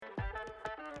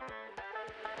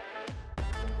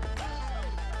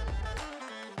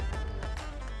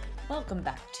Welcome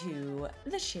back to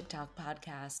the Shit Talk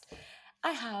podcast.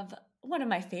 I have one of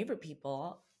my favorite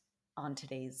people on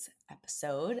today's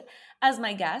episode as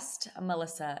my guest,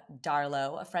 Melissa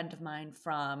Darlow, a friend of mine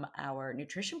from our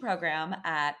nutrition program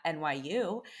at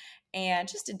NYU, and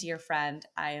just a dear friend.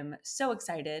 I am so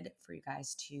excited for you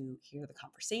guys to hear the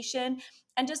conversation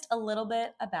and just a little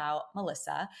bit about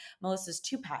Melissa. Melissa's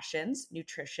two passions,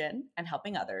 nutrition and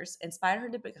helping others, inspired her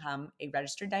to become a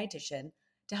registered dietitian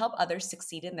to help others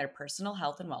succeed in their personal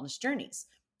health and wellness journeys.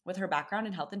 With her background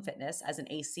in health and fitness as an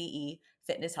ACE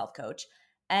fitness health coach,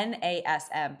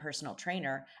 NASM personal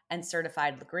trainer, and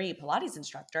certified Legree Pilates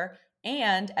instructor,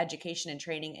 and education and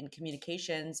training in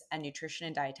communications and nutrition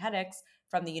and dietetics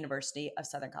from the University of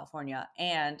Southern California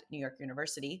and New York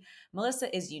University,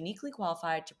 Melissa is uniquely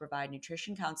qualified to provide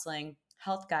nutrition counseling,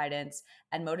 health guidance,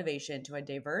 and motivation to a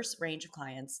diverse range of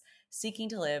clients seeking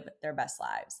to live their best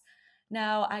lives.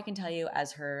 Now, I can tell you,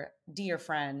 as her dear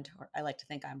friend, or I like to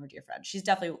think I'm her dear friend, she's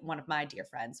definitely one of my dear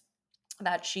friends,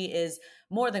 that she is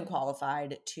more than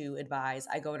qualified to advise.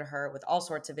 I go to her with all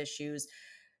sorts of issues,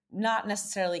 not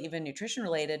necessarily even nutrition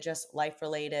related, just life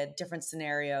related, different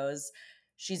scenarios.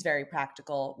 She's very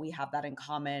practical. We have that in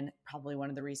common. Probably one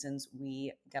of the reasons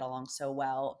we get along so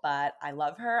well. But I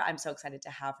love her. I'm so excited to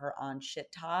have her on Shit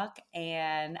Talk.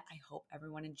 And I hope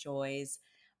everyone enjoys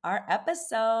our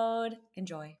episode.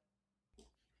 Enjoy.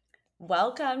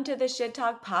 Welcome to the Shit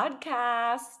Talk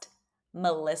podcast,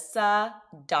 Melissa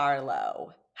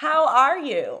Darlow. How are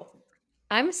you?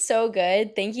 I'm so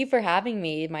good. Thank you for having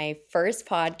me. My first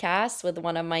podcast with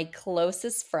one of my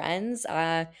closest friends.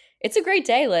 It's a great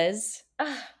day, Liz.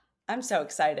 I'm so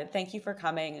excited. Thank you for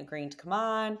coming, agreeing to come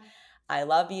on. I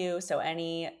love you. So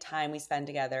any time we spend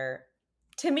together,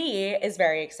 to me, is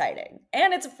very exciting.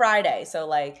 And it's a Friday, so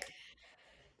like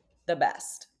the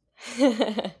best.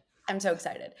 I'm so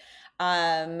excited.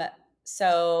 Um,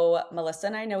 so Melissa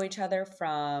and I know each other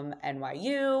from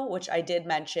NYU, which I did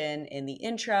mention in the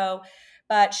intro,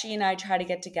 but she and I try to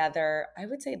get together, I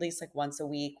would say at least like once a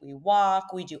week. We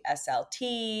walk, we do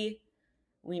SLT,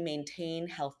 we maintain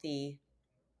healthy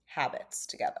habits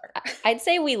together. I'd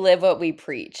say we live what we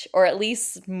preach, or at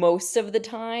least most of the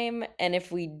time. And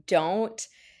if we don't,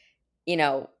 you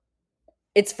know,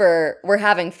 we're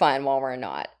having fun while we're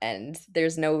not. And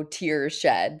there's no tears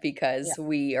shed Yeah. because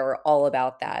we are all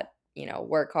about that,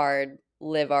 work hard,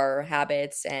 live our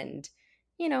habits, and,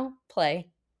 play.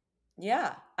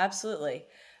 Yeah, absolutely.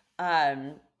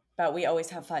 Um, but we always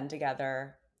have fun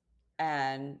together.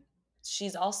 And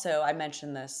she's also, I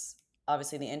mentioned this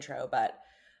obviously in the intro, but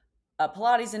a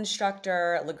Pilates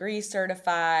instructor, Legree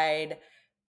certified.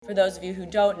 For those of you who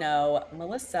don't know,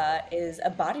 Melissa is a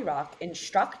Body Rock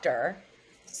instructor.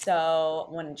 So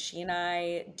when she and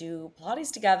I do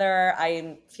Pilates together,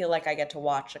 I feel like I get to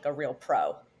watch like a real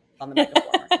pro on the Mega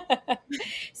Floor.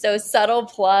 So, subtle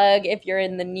plug, if you're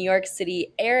in the New York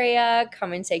City area,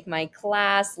 come and take my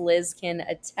class. Liz can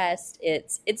attest.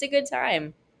 It's a good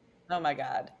time. Oh my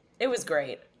God. It was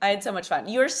great. I had so much fun.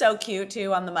 You were so cute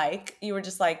too on the mic. You were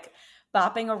just like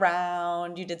bopping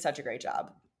around. You did such a great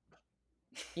job.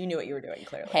 You knew what you were doing,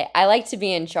 clearly. Hey, I like to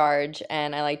be in charge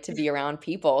and I like to be around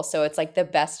people, so it's like the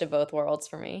best of both worlds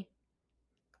for me.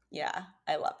 Yeah,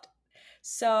 I loved it.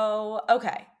 So,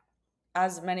 okay.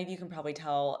 As many of you can probably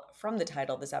tell from the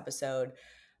title of this episode,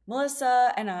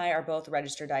 Melissa and I are both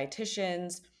registered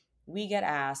dietitians. We get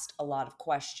asked a lot of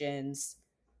questions.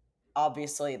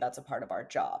 Obviously, that's a part of our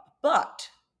job. But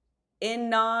in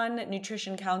non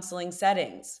nutrition counseling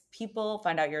settings, people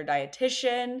find out you're a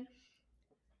dietitian,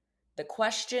 the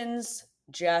questions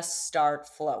just start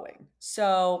flowing.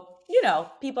 So,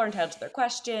 people are entitled to their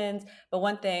questions, but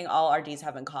one thing all RDs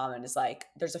have in common is like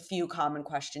there's a few common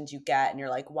questions you get, and you're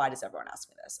like, why does everyone ask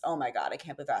me this? Oh my God, I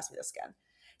can't believe they're asking me this again.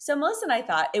 So, Melissa and I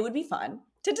thought it would be fun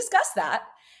to discuss that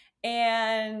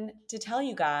and to tell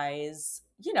you guys,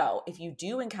 if you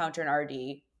do encounter an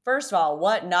RD, first of all,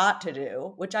 what not to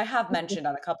do, which I have mentioned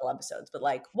on a couple episodes, but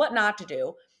like what not to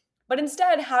do, but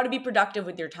instead how to be productive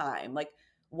with your time. Like,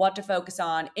 what to focus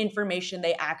on, information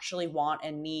they actually want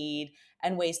and need,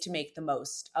 and ways to make the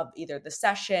most of either the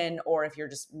session or if you're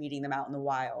just meeting them out in the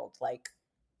wild. Like,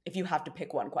 if you have to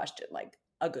pick one question, like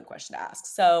a good question to ask.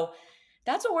 So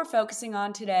that's what we're focusing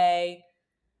on today.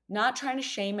 Not trying to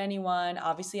shame anyone.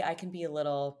 Obviously, I can be a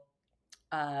little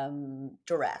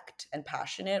direct and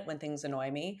passionate when things annoy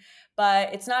me,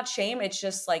 but it's not shame. It's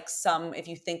just like if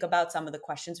you think about some of the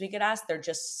questions we get asked, they're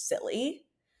just silly.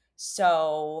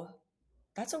 So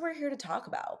that's what we're here to talk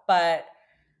about. But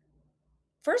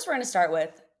first, we're going to start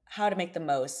with how to make the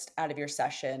most out of your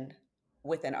session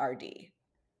with an RD.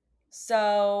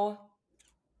 So,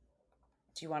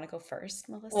 Do you want to go first,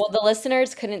 Well, Melissa? the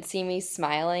listeners couldn't see me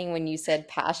smiling when you said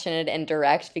passionate and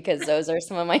direct because those are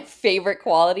some of my favorite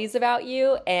qualities about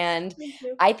you. And Thank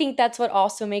you. I think that's what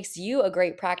also makes you a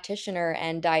great practitioner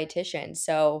and dietitian.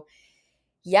 So,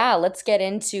 yeah, let's get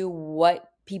into what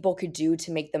people could do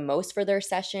to make the most for their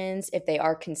sessions. If they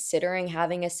are considering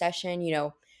having a session,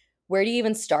 where do you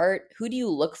even start? Who do you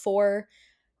look for?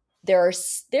 There are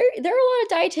a lot of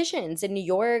dietitians in New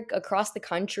York, across the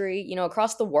country,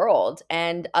 across the world,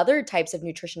 and other types of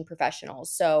nutrition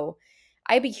professionals. So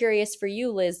I'd be curious for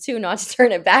you, Liz, too, not to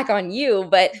turn it back on you,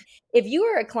 but if you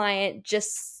were a client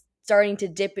just starting to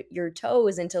dip your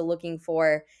toes into looking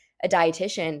for a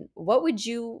dietitian, what would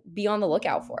you be on the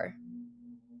lookout for?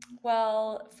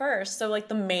 Well, first, so like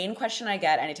the main question I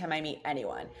get anytime I meet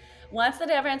anyone, what's the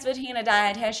difference between a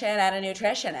dietitian and a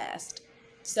nutritionist?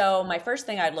 So my first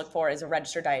thing I'd look for is a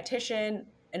registered dietitian,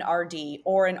 an RD,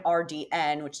 or an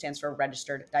RDN, which stands for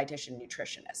registered dietitian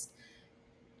nutritionist.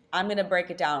 I'm going to break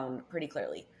it down pretty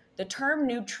clearly. The term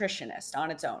nutritionist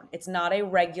on its own, it's not a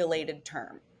regulated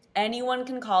term. Anyone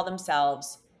can call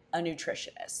themselves a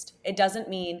nutritionist. It doesn't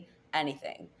mean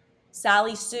anything.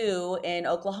 Sally Sue in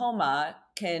Oklahoma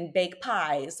can bake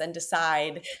pies and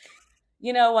decide,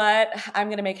 you know what, I'm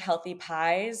going to make healthy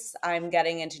pies. I'm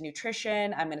getting into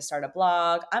nutrition. I'm going to start a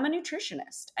blog. I'm a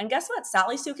nutritionist. And guess what?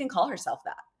 Sally Sue can call herself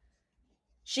that.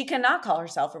 She cannot call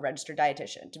herself a registered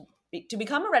dietitian. To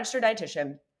become a registered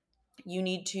dietitian, you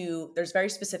need to, there's very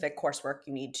specific coursework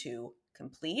you need to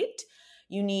complete.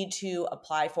 You need to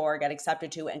apply for, get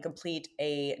accepted to, and complete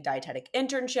a dietetic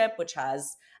internship, which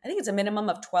has, I think it's a minimum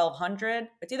of 1,200.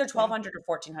 It's either Wow. 1,200 or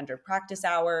 1,400 practice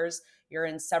hours. You're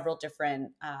in several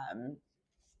different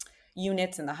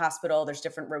units in the hospital. There's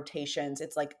different rotations.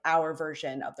 It's like our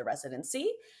version of the residency.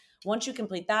 Once you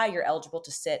complete that, you're eligible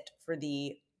to sit for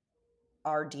the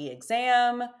RD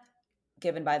exam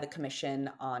given by the Commission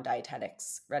on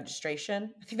Dietetics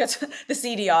Registration. I think that's the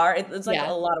CDR. It's like a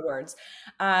Yeah. lot of words.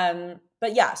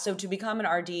 But yeah, so to become an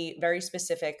RD, very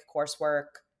specific coursework,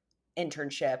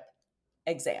 internship,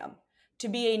 exam. To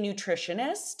be a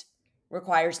nutritionist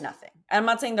requires nothing. And I'm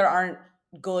not saying there aren't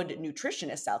good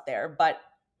nutritionists out there, but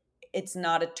it's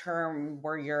not a term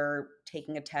where you're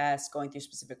taking a test, going through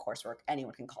specific coursework.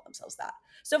 Anyone can call themselves that.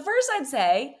 So first I'd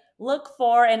say look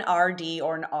for an RD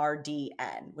or an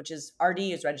RDN, which is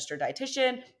RD is registered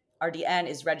dietitian, RDN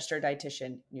is registered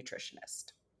dietitian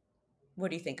nutritionist. What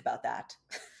do you think about that?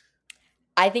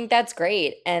 I think that's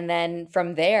great. And then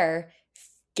from there,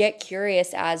 get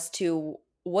curious as to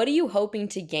what are you hoping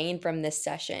to gain from this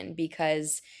session?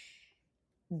 Because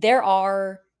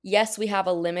yes, we have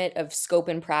a limit of scope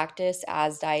and practice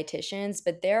as dietitians,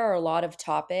 but there are a lot of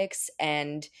topics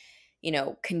and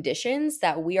conditions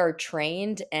that we are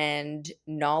trained and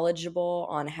knowledgeable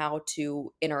on how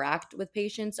to interact with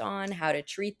patients on, how to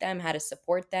treat them, how to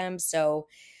support them. So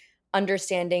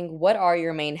understanding what are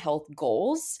your main health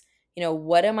goals,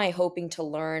 what am I hoping to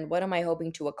learn, what am I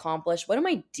hoping to accomplish, what am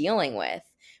I dealing with,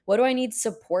 what do I need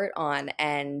support on,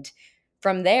 and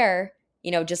from there,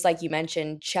 just like you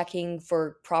mentioned, checking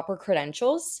for proper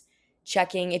credentials,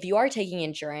 checking if you are taking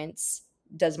insurance,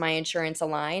 does my insurance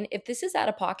align, if this is out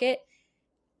of pocket,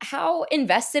 how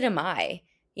invested am I?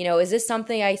 Is this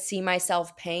something I see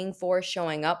myself paying for,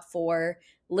 showing up for,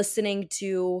 listening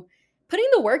to, putting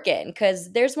the work in?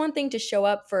 Because there's one thing to show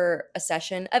up for a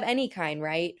session of any kind,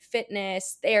 right?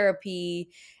 Fitness, therapy,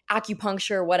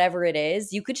 acupuncture, whatever it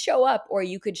is. You could show up or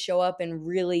you could show up and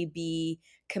really be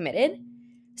committed.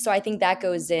 So I think that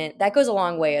goes a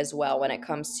long way as well when it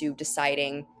comes to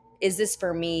deciding, is this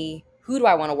for me? Who do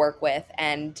I want to work with?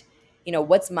 And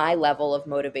what's my level of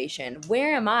motivation?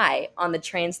 Where am I on the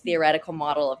trans theoretical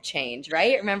model of change,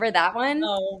 right? Remember that one?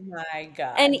 Oh my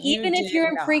And God, you even if did you're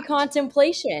in not.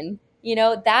 pre-contemplation,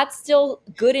 that's still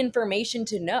good information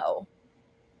to know.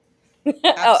 Oh,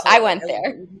 I Absolutely. went I love that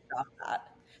there. you just off that.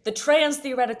 The trans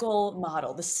theoretical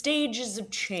model, the stages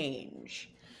of change.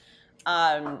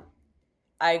 Um,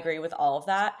 I agree with all of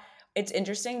that. It's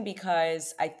interesting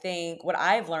because I think what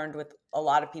I've learned with a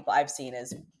lot of people I've seen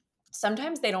is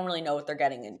sometimes they don't really know what they're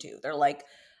getting into. They're like,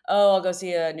 oh, I'll go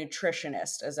see a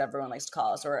nutritionist, as everyone likes to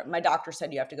call us, or my doctor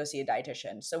said you have to go see a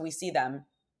dietitian. So we see them,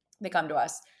 they come to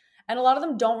us, and a lot of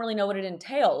them don't really know what it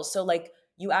entails. So, like,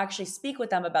 you actually speak with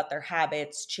them about their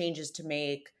habits, changes to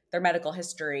make, their medical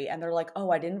history, and they're like,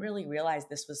 oh, I didn't really realize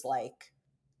this was like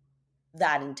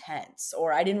that intense,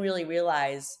 or I didn't really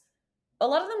realize a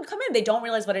lot of them come in, they don't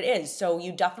realize what it is. So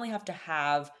you definitely have to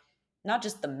have not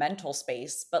just the mental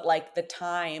space, but like the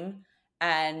time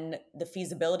and the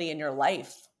feasibility in your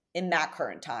life in that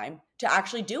current time to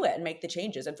actually do it and make the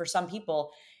changes. And for some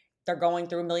people, they're going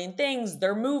through a million things,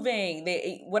 they're moving,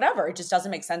 they whatever, it just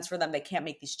doesn't make sense for them. They can't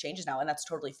make these changes now, and that's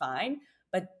totally fine.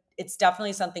 But it's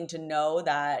definitely something to know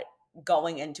that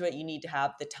going into it, you need to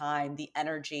have the time, the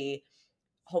energy,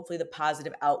 hopefully the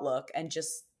positive outlook, and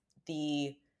just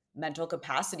the mental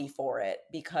capacity for it,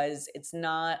 because it's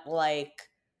not like,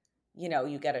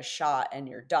 you get a shot and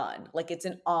you're done. Like, it's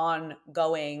an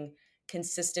ongoing,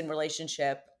 consistent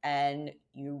relationship, and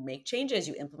you make changes,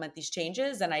 you implement these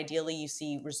changes, and ideally you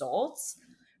see results.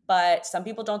 But some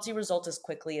people don't see results as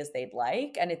quickly as they'd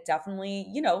like. And it definitely,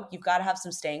 you've got to have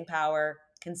some staying power,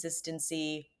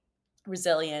 consistency,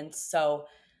 resilience. So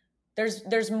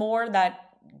there's more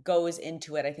that goes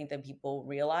into it, I think, than people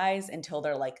realize until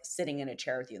they're like sitting in a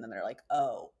chair with you, and then they're like,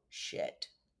 oh shit,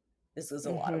 this is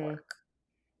a lot of Mhm. work.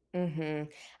 Mhm.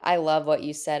 I love what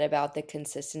you said about the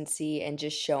consistency and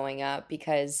just showing up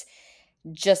because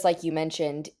just like you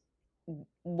mentioned,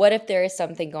 what if there is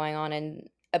something going on in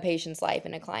a patient's life,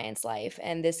 in a client's life,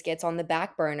 and this gets on the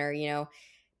back burner?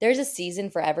 There's a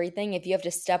season for everything. If you have to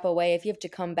step away, if you have to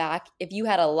come back, if you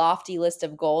had a lofty list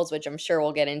of goals, which I'm sure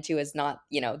we'll get into is not,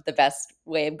 the best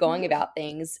way of going about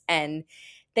things, and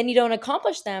then you don't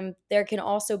accomplish them, there can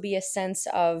also be a sense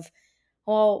of,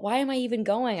 well, why am I even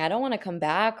going? I don't want to come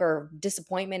back, or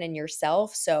disappointment in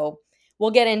yourself. So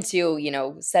we'll get into,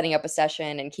 setting up a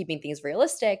session and keeping things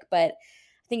realistic. But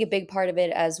I think a big part of it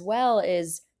as well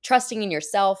is trusting in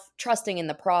yourself, trusting in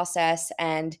the process.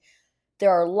 And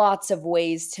there are lots of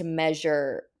ways to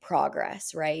measure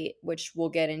progress, right? Which we'll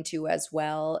get into as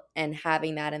well. And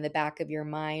having that in the back of your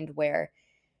mind where,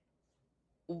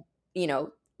 you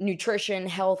know, nutrition,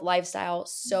 health, lifestyle,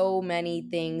 so many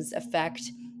things affect,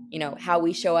 how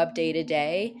we show up day to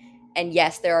day. And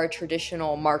yes, there are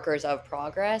traditional markers of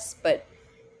progress, but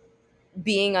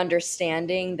being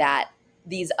understanding that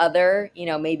these other,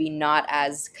 maybe not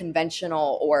as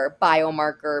conventional or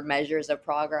biomarker measures of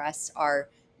progress are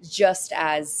just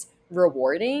as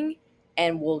rewarding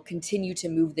and will continue to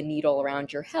move the needle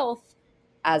around your health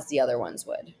as the other ones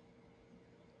would.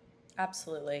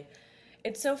 Absolutely.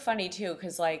 It's so funny too,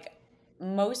 because like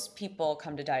most people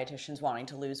come to dietitians wanting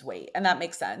to lose weight, and that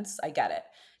makes sense. I get it.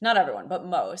 Not everyone, but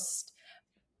most.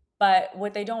 But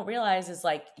what they don't realize is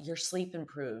like your sleep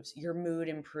improves, your mood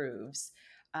improves,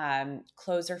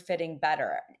 clothes are fitting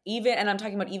better. Even, and I'm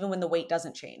talking about even when the weight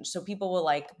doesn't change. So people will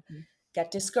like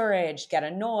get discouraged, get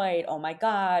annoyed. Oh my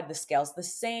God, the scale's the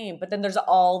same. But then there's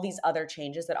all these other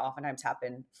changes that oftentimes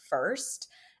happen first.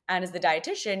 And as the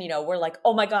dietitian, we're like,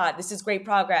 oh my God, this is great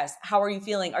progress. How are you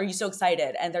feeling? Are you so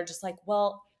excited? And they're just like,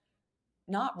 well,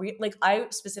 not really. Like, I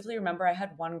specifically remember I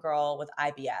had one girl with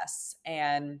IBS,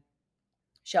 and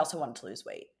she also wanted to lose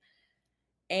weight.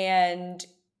 And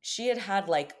she had had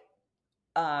like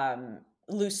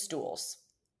loose stools,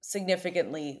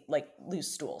 significantly like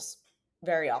loose stools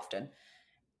very often.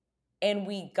 And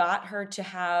we got her to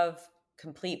have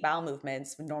complete bowel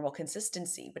movements with normal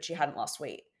consistency, but she hadn't lost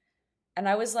weight. And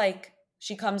I was like,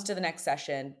 she comes to the next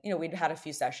session. We'd had a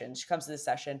few sessions. She comes to this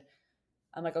session.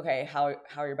 I'm like, okay, how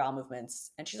are your bowel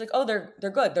movements? And she's like, oh, they're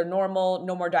good. They're normal.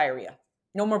 No more diarrhea.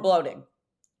 No more bloating.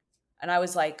 And I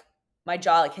was like, my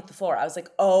jaw like hit the floor. I was like,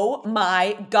 oh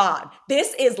my God,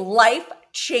 this is life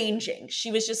changing.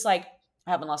 She was just like,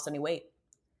 I haven't lost any weight.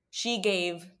 She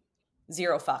gave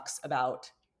zero fucks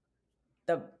about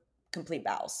the complete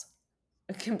bowels,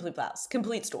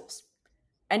 complete stools.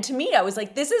 And to me, I was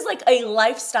like, this is like a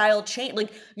lifestyle change.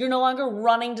 Like, you're no longer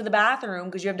running to the bathroom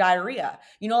because you have diarrhea.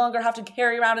 You no longer have to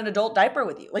carry around an adult diaper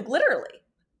with you, like literally.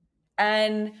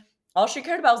 And all she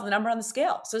cared about was the number on the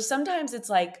scale. So sometimes it's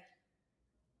like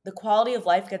the quality of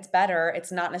life gets better.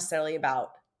 It's not necessarily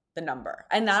about the number.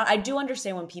 And that, I do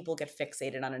understand when people get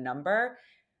fixated on a number.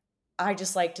 I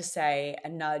just like to say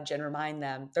and nudge and remind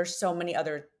them there's so many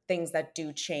other things that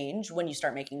do change when you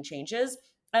start making changes.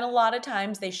 And a lot of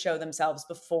times they show themselves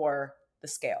before the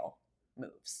scale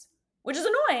moves, which is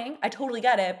annoying. I totally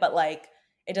get it. But like,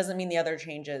 it doesn't mean the other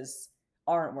changes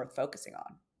aren't worth focusing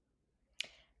on.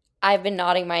 I've been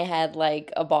nodding my head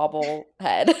like a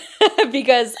bobblehead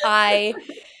because I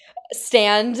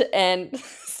stand and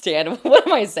stand. What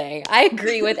am I saying? I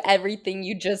agree with everything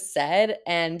you just said.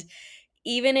 And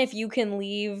even if you can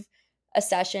leave a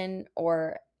session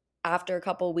or after a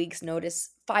couple of weeks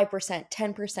notice 5%,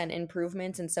 10%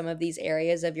 improvements in some of these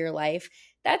areas of your life,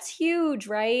 that's huge,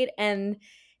 right? And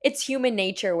it's human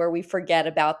nature where we forget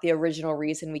about the original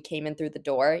reason we came in through the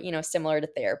door, similar to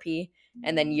therapy.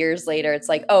 And then years later, it's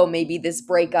like, oh, maybe this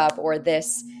breakup or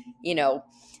this, you know,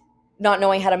 not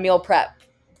knowing how to meal prep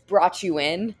brought you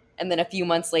in. And then a few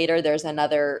months later, there's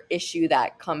another issue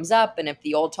that comes up. And if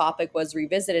the old topic was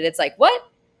revisited, it's like, what?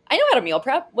 I know how to meal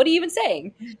prep. What are you even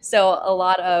saying? So a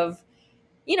lot of,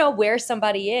 where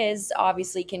somebody is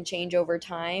obviously can change over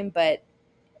time, but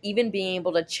even being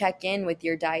able to check in with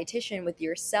your dietitian, with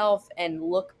yourself, and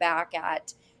look back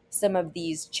at some of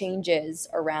these changes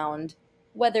around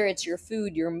whether it's your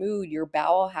food, your mood, your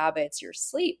bowel habits, your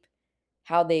sleep,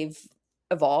 how they've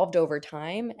evolved over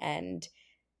time, and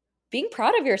being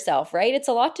proud of yourself, right? It's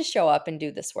a lot to show up and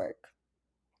do this work.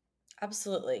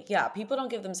 Absolutely. Yeah, people don't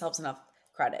give themselves enough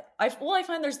credit. I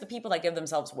find there's the people that give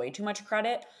themselves way too much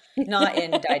credit, not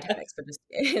in dietetics, but just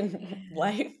in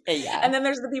life. Yeah. And then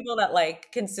there's the people that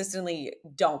like consistently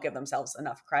don't give themselves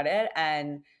enough credit,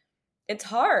 and it's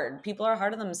hard. People are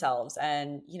hard on themselves,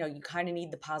 and you kind of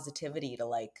need the positivity to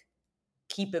like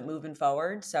keep it moving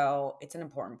forward. So, it's an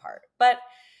important part. But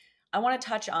I want to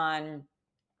touch on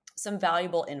some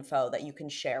valuable info that you can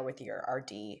share with your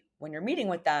RD when you're meeting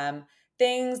with them,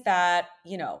 things that,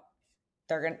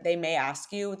 they may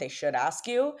ask you, they should ask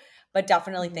you, but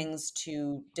definitely Mhm. things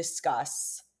to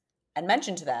discuss and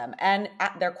mention to them. And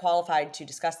they're qualified to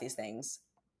discuss these things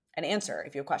and answer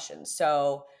if you have questions.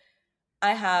 So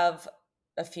I have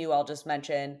a few I'll just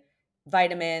mention: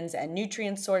 vitamins and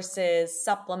nutrient sources,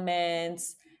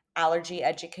 supplements, allergy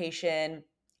education,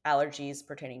 allergies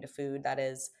pertaining to food, that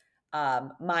is,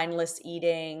 mindless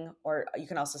eating, or you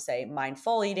can also say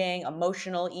mindful eating,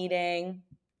 emotional eating.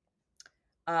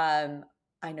 Um,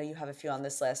 I know you have a few on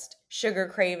this list: sugar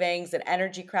cravings and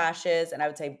energy crashes. And I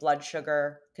would say blood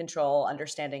sugar control,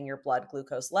 understanding your blood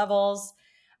glucose levels,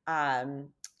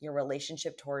 your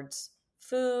relationship towards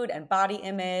food and body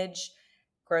image,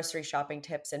 grocery shopping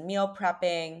tips and meal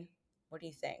prepping. What do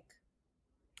you think?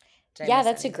 Did I Yeah,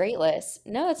 miss that's a anything? great list.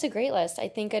 No, that's a great list. I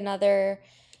think another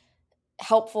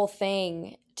helpful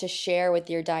thing to share with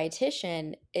your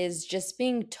dietitian is just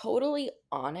being totally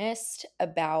honest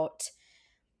about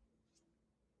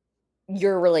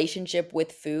your relationship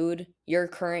with food, your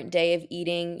current day of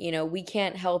eating. We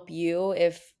can't help you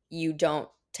if you don't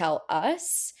tell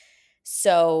us.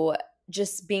 So,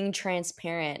 just being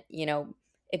transparent,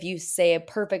 if you say a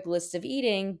perfect list of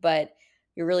eating, but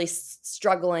you're really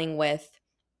struggling with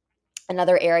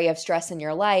another area of stress in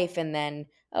your life, and then,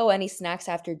 oh, any snacks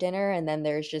after dinner, and then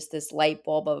there's just this light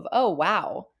bulb of, oh,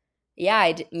 wow. Yeah,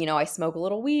 I smoke a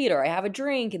little weed or I have a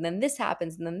drink and then this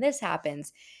happens and then this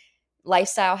happens.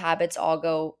 Lifestyle habits all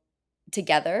go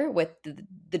together with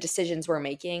the decisions we're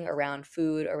making around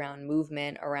food, around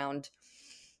movement, around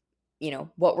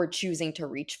what we're choosing to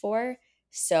reach for.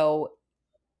 So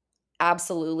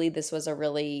absolutely, this was a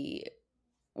really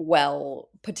well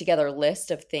put together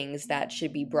list of things that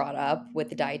should be brought up with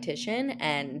the dietitian,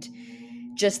 and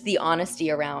just the honesty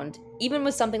around, even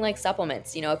with something like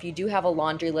supplements. If you do have a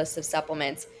laundry list of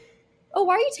supplements, oh,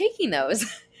 why are you taking those?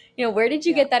 Where did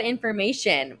you Yeah. get that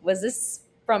information? Was this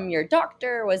from your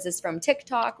doctor? Was this from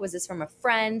TikTok? Was this from a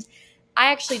friend?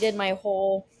 I actually did my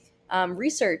whole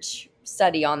research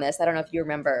study on this. I don't know if you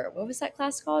remember. What was that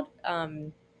class called?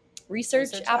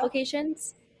 Research Research hub?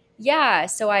 applications. Yeah.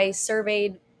 So I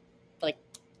surveyed like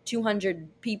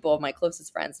 200 people of my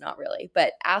closest friends, not really,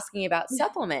 but asking about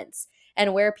supplements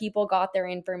and where people got their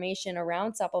information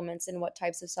around supplements and what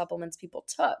types of supplements people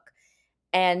took.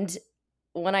 And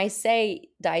when I say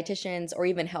dietitians or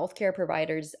even healthcare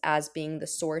providers as being the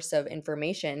source of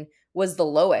information was the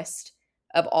lowest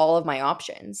of all of my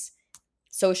options.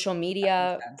 Social That makes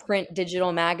media, sense. print,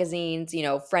 digital magazines,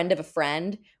 friend of a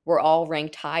friend were all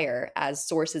ranked higher as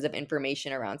sources of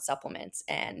information around supplements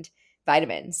and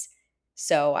vitamins.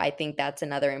 So I think that's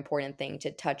another important thing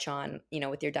to touch on,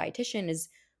 with your dietitian is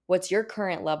what's your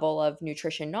current level of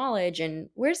nutrition knowledge and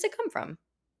where does it come from?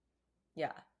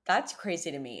 Yeah. That's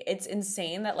crazy to me. It's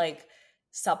insane that like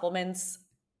supplements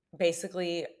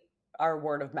basically are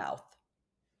word of mouth.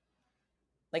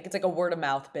 Like it's like a word of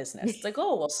mouth business. It's like,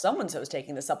 oh, well, someone so is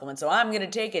taking the supplement, so I'm going to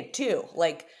take it too.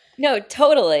 Like, No,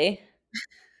 totally.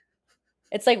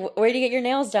 It's like, where do you get your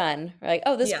nails done? Or like,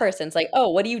 oh, this yeah, person's like, oh,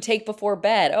 what do you take before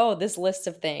bed? Oh, this list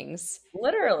of things.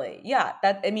 literally. Yeah,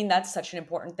 that I mean that's such an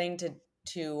important thing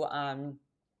to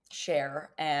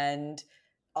share, and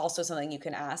also something you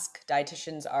can ask.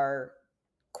 Dietitians are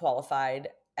qualified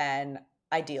and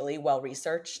ideally well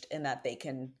researched in that they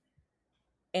can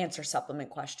answer supplement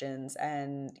questions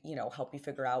and help you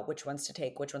figure out which ones to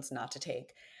take, which ones not to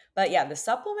take. But yeah, the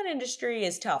supplement industry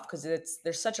is tough because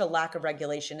there's such a lack of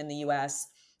regulation in the US.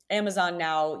 Amazon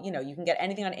now, you can get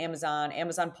anything on Amazon.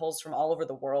 Amazon pulls from all over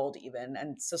the world even,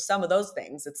 and so some of those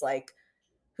things, it's like,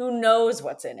 who knows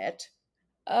what's in it.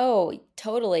 Oh,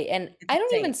 totally. And It's I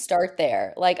don't insane. even start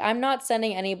there. Like, I'm not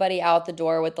sending anybody out the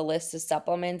door with a list of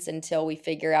supplements until we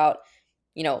figure out,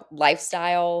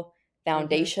 lifestyle, Hmm.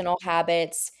 foundational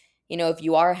habits. if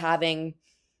you are having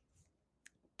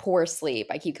poor sleep,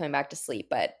 I keep coming back to sleep,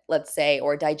 but let's say,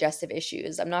 or digestive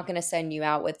issues, I'm not going to send you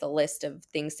out with a list of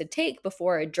things to take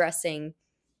before addressing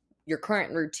your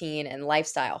current routine and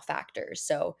lifestyle factors.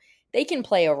 So they can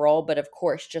play a role, but of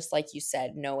course, just like you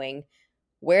said, knowing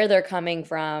where they're coming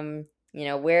from,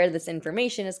 where this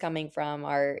information is coming from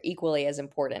are equally as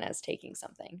important as taking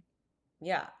something.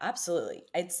 Yeah, absolutely.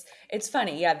 It's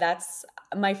funny. Yeah, that's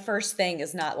my first thing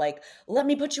is not like, let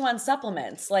me put you on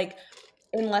supplements. Like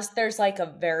unless there's like a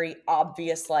very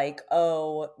obvious like,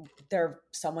 oh,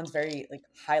 someone's very like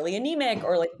highly anemic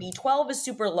or like B12 is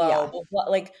super low, Yeah. blah, blah,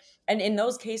 like and in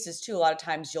those cases too, a lot of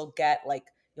times you'll get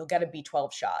a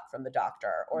B12 shot from the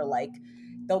doctor or like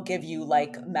they'll give you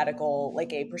like medical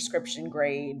like a prescription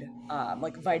grade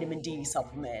like vitamin D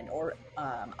supplement or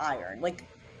iron. Like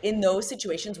in those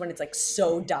situations when it's like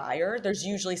so dire, there's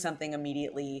usually something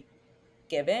immediately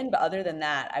given. But other than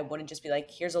that, I wouldn't just be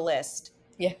like, here's a list,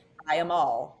 Yeah. buy them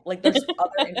all. Like there's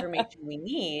other information we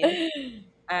need.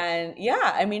 And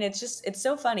yeah, I mean, it's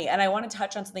so funny. And I want to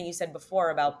touch on something you said before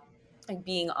about like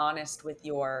being honest with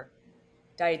your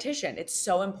dietitian. It's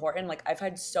so important. Like I've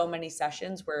had so many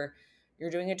sessions where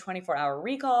you're doing a 24-hour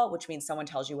recall, which means someone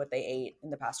tells you what they ate in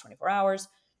the past 24 hours.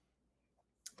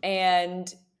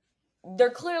 And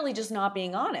they're clearly just not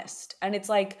being honest. And it's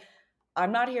like,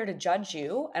 I'm not here to judge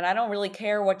you and I don't really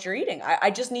care what you're eating.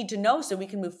 I just need to know so we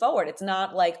can move forward. It's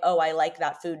not like, oh, I like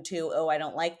that food too. Oh, I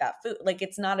don't like that food. Like,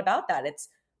 it's not about that. It's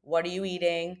what are you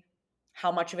eating?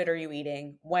 How much of it are you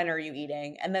eating? When are you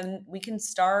eating? And then we can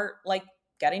start like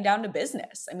getting down to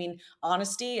business. I mean,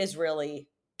 honesty is really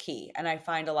key. And I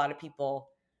find a lot of people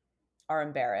are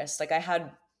embarrassed. Like I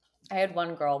had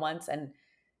one girl once and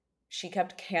she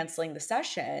kept canceling the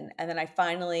session. And then I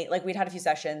finally, like, we'd had a few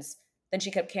sessions. Then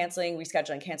she kept canceling,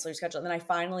 rescheduling, canceling, rescheduling. And then I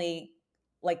finally,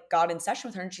 like, got in session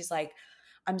with her and she's like,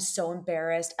 I'm so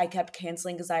embarrassed. I kept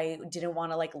canceling because I didn't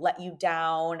want to, like, let you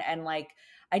down. And, like,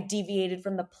 I deviated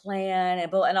from the plan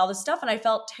and all this stuff. And I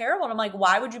felt terrible. And I'm like,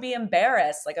 why would you be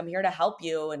embarrassed? Like, I'm here to help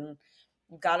you and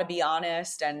you've got to be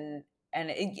honest. And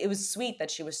it was sweet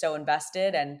that she was so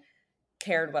invested and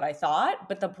cared what I thought.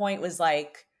 But the point was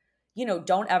like,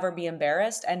 don't ever be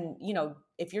embarrassed. And,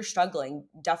 if you're struggling,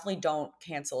 definitely don't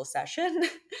cancel a session.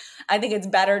 I think it's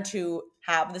better to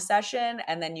have the session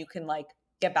and then you can like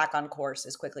get back on course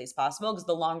as quickly as possible because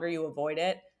the longer you avoid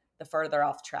it, the further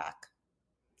off track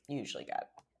you usually get.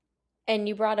 And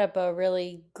you brought up a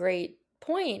really great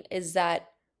point is that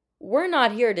we're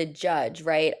not here to judge,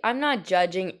 right? I'm not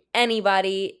judging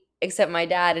anybody except my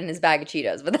dad and his bag of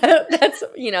Cheetos, but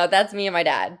that's me and my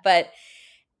dad. But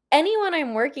anyone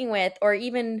I'm working with, or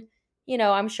even,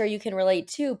 I'm sure you can relate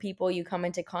to people you come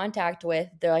into contact with,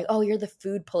 they're like, oh, you're the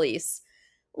food police.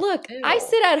 Look, I Ew.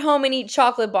 sit at home and eat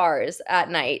chocolate bars at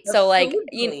night. The So, like, food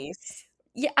police.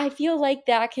 yeah, I feel like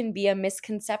that can be a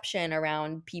misconception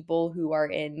around people who are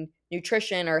in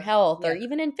nutrition or health or Yeah.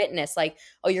 even in fitness. Like,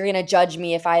 oh, you're going to judge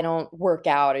me if I don't work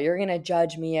out, or you're going to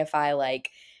judge me if I like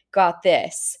got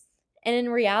this. And in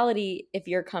reality, if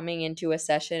you're coming into a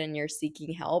session and you're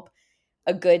seeking help,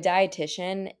 a good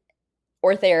dietitian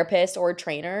or therapist or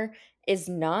trainer is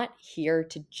not here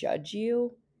to judge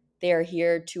you. They are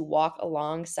here to walk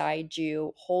alongside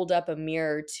you, hold up a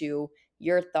mirror to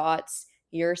your thoughts,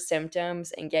 your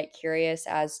symptoms, and get curious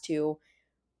as to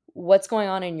what's going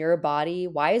on in your body.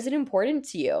 Why is it important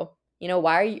to you?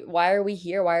 Why are we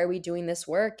here? Why are we doing this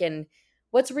work? And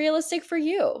what's realistic for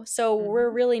you? So we're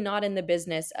Mhm. really not in the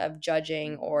business of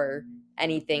judging or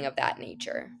anything of that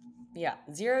nature. Yeah,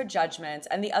 zero judgments.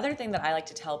 And the other thing that I like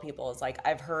to tell people is like,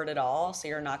 I've heard it all, so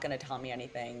you're not going to tell me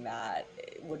anything that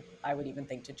I would even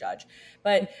think to judge.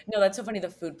 But no, that's so funny. The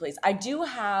food police. I don't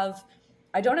have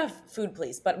food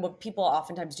police, but what people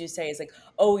oftentimes do say is like,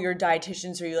 oh, you're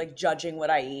dietitians, are you like judging what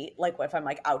I eat? Like what if I'm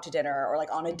like out to dinner or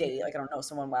like on a date, like I don't know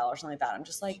someone well or something like that. I'm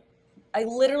just like, I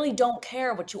literally don't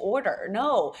care what you order.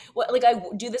 No, what like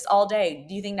do this all day.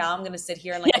 Do you think now I'm going to sit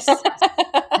here and like assess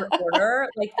your order?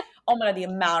 Like, oh my God, the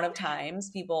amount of times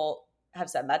people have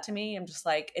said that to me, I'm just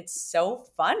like, it's so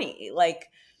funny. Like,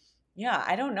 yeah,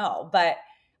 I don't know. But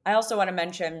I also want to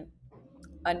mention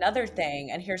another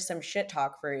thing, and here's some shit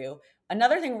talk for you.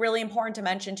 Another thing really important to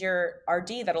mention to your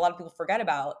RD that a lot of people forget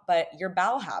about, but your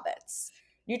bowel habits.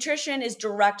 Nutrition is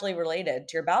directly related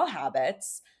to your bowel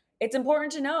habits. It's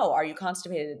important to know, are you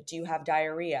constipated? Do you have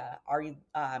diarrhea? Are you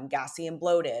gassy and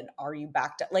bloated? Are you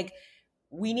backed up? Like,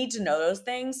 we need to know those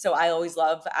things. So I always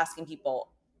love asking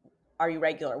people, are you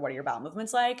regular? What are your bowel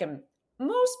movements like? And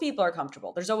most people are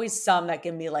comfortable. There's always some that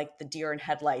give me like the deer in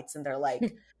headlights and they're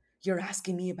like, you're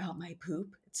asking me about my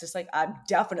poop. It's just like, I'm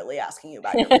definitely asking you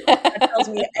about your poop. That tells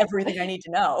me everything I need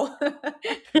to know.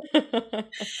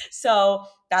 So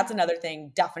that's another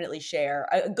thing. Definitely share.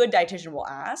 A good dietitian will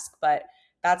ask, but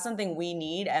that's something we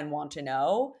need and want to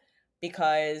know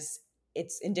because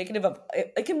it's indicative of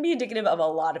it can be indicative of a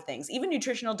lot of things, even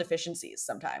nutritional deficiencies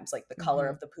sometimes, like the color Mhm,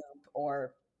 of the poop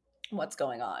or what's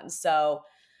going on. So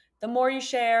the more you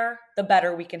share, the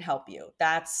better we can help you.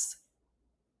 That's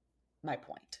my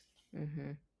point.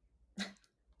 mhm.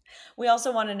 We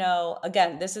also want to know,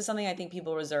 again, this is something I think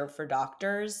people reserve for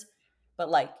doctors, but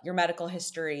like your medical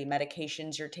history,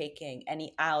 medications you're taking,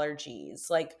 any allergies,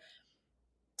 like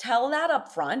tell that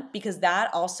up front because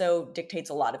that also dictates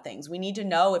a lot of things. We need to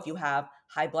know if you have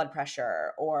high blood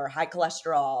pressure or high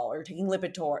cholesterol or taking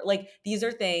Lipitor. Like these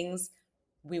are things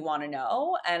we want to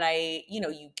know. And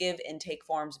you give intake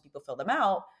forms and people fill them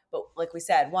out. But like we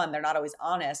said, one, they're not always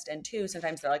honest. And two,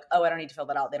 sometimes they're like, oh, I don't need to fill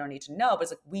that out. They don't need to know. But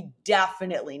it's like, we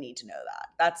definitely need to know that.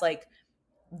 That's like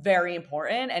very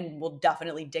important and will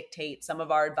definitely dictate some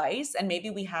of our advice. And maybe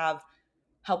we have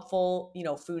helpful,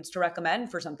 foods to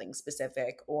recommend for something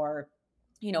specific or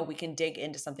we can dig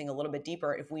into something a little bit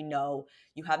deeper if we know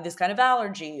you have this kind of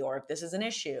allergy or if this is an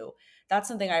issue. That's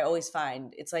something I always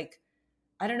find. It's like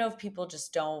I don't know if people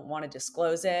just don't want to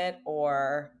disclose it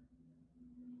or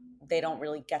they don't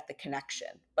really get the connection.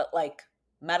 But like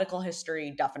medical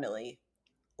history, definitely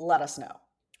let us know.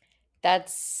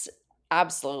 That's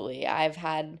absolutely. I've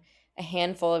had a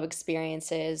handful of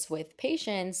experiences with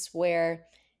patients where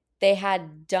they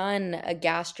had done a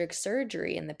gastric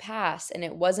surgery in the past and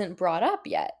it wasn't brought up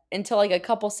yet until like a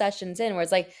couple sessions in where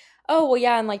it's like, oh, well,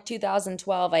 yeah, in like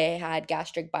 2012, I had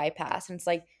gastric bypass. And it's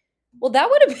like, well, that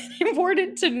would have been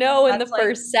important to know in the That's like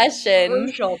first session.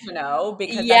 crucial to know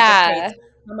because that dictates Yeah,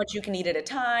 how much you can eat at a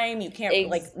time. You can't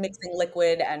like ex- mixing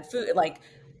liquid and food. Like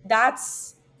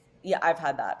that's yeah, I've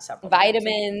had that several times.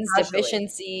 Like vitamins, casually.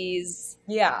 deficiencies.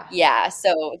 Yeah, Yeah,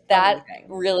 so that everything.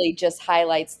 really just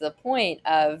highlights the point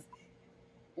of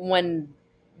when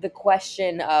the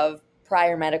question of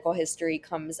prior medical history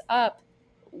comes up,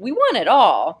 we want it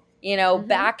all, Hmm.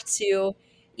 back to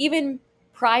even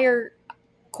prior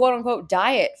quote unquote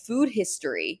diet, food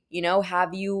history.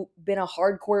 Have you been a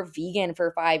hardcore vegan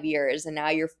for 5 years and now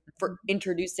you're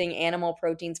introducing animal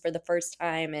proteins for the first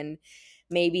time and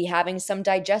maybe having some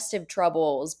digestive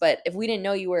troubles? But if we didn't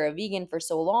know you were a vegan for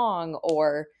so long,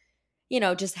 or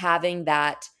just having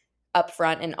that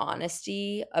upfront and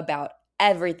honesty about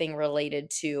everything related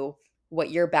to what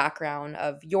your background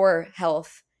of your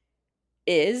health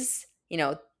is,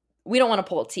 we don't want to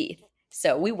pull teeth.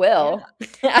 So we Yeah. will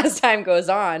as time goes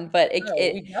on, but Oh,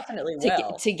 we definitely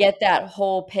will. to get that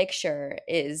whole picture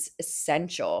is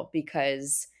essential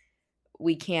because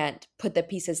we can't put the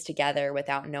pieces together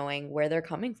without knowing where they're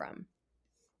coming from.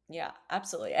 Yeah,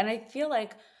 absolutely. And I feel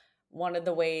like one of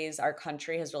the ways our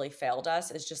country has really failed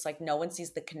us is just like no one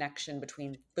sees the connection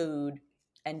between food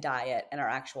and diet and our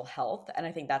actual health. And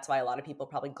I think that's why a lot of people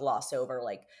probably gloss over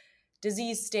like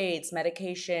disease states,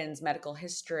 medications, medical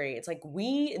history. It's like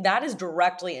that is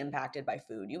directly impacted by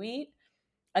food you eat.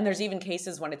 And there's even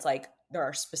cases when it's like there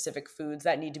are specific foods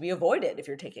that need to be avoided if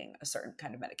you're taking a certain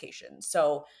kind of medication.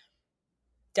 So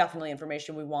definitely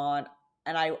information we want.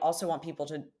 And I also want people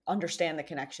to understand the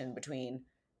connection between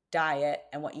diet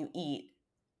and what you eat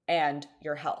and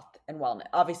your health and wellness.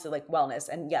 Obviously, like wellness.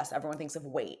 And yes, everyone thinks of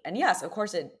weight. And yes, of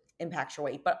course, it impacts your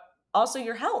weight, but also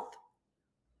your health.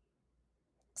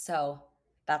 So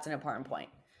that's an important point.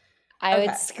 I would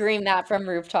Okay. scream that from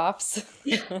rooftops.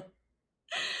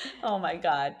 Oh my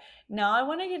God. Now I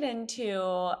want to get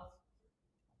into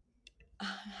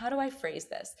how do I phrase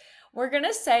this? We're going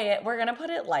to say it, we're going to put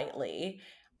it lightly.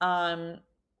 Um,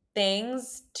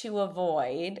 things to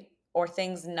avoid or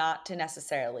things not to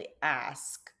necessarily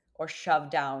ask or shove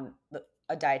down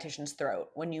a dietitian's throat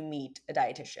when you meet a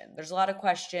dietitian. There's a lot of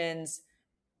questions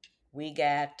we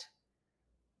get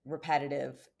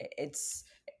repetitive. It's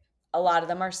a lot of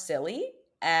them are silly.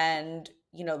 And,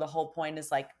 the whole point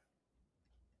is like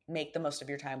make the most of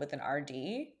your time with an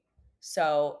RD.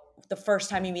 So the first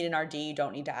time you meet an RD, you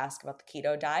don't need to ask about the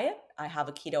keto diet. I have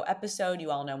a keto episode.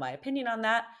 You all know my opinion on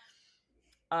that.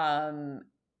 Um,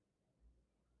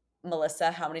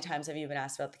 Melissa, how many times have you been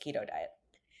asked about the keto diet?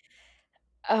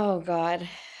 Oh God,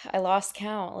 I lost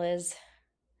count, Liz.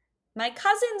 My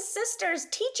cousin's sister's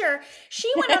teacher,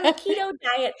 she went on the keto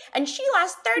diet and she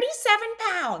lost 37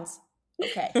 pounds.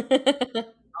 Okay,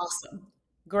 awesome.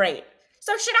 Great.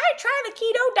 So should I try the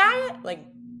keto diet? Like,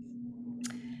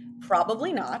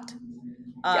 probably not.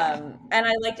 Yeah.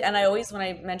 And I always, when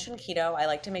I mention keto, I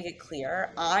like to make it clear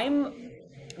I'm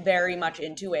very much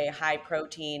into a high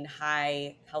protein,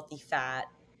 high healthy fat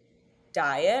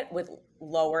diet with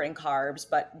lower in carbs,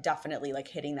 but definitely like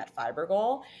hitting that fiber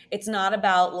goal. It's not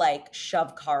about like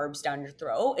shove carbs down your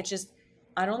throat. It's just,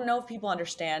 I don't know if people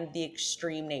understand the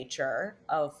extreme nature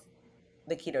of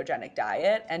the ketogenic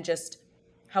diet and just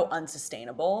how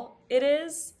unsustainable it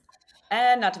is.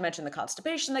 And not to mention the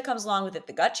constipation that comes along with it,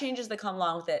 the gut changes that come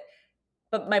along with it.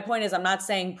 But my point is, I'm not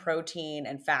saying protein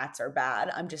and fats are bad.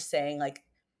 I'm just saying like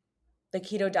the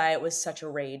keto diet was such a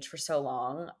rage for so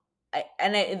long.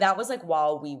 That was like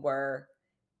while we were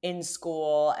in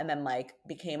school and then like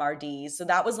became RDs. So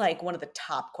that was like one of the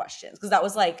top questions because that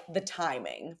was like the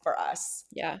timing for us.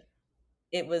 Yeah.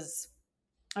 It was,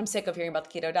 I'm sick of hearing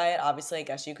about the keto diet. Obviously, I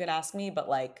guess you could ask me, but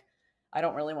like, I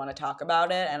don't really want to talk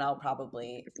about it and I'll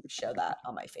probably show that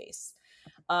on my face.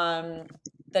 Um,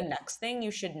 the next thing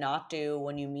you should not do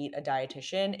when you meet a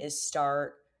dietitian is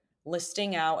start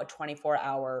listing out a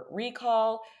 24-hour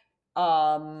recall.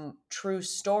 True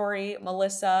story,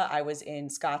 Melissa. I was in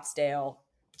Scottsdale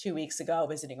 2 weeks ago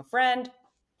visiting a friend.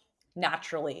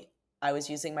 Naturally, I was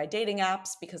using my dating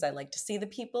apps because I like to see the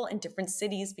people in different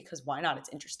cities because why not? It's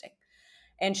interesting.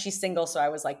 And she's single, so I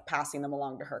was like passing them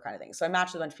along to her kind of thing. So I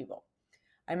matched with a bunch of people.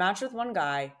 I matched with one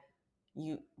guy.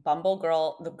 You Bumble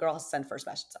girl, the girl has sent first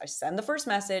message. I send the first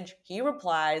message. He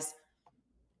replies,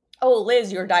 "Oh,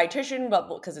 Liz, you're a dietitian," but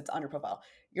because it's on your profile,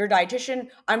 you're a dietitian.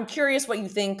 I'm curious what you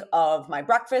think of my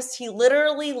breakfast. He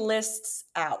literally lists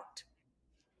out.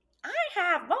 I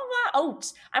have blah blah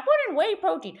oats. I put in whey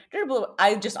protein.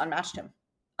 I just unmatched him.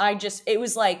 It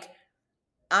was like,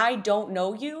 I don't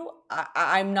know you.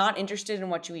 I'm not interested in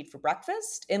what you eat for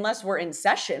breakfast unless we're in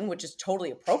session, which is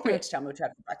totally appropriate to tell me what you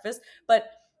had for breakfast. But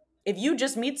if you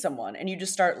just meet someone and you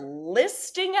just start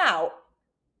listing out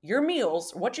your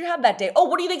meals, what you had that day. Oh,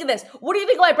 what do you think of this? What do you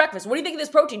think of my breakfast? What do you think of this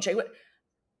protein shake?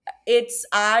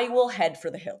 I will head for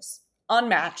the hills,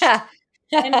 unmatched. And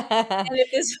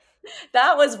if this,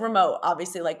 that was remote,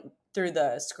 obviously, like through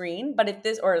the screen, but if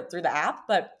this, or through the app,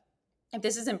 but if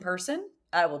this is in person,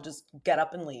 I will just get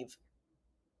up and leave.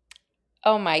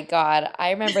 Oh my God.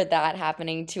 I remember that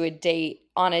happening to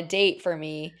on a date for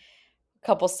me a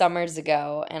couple summers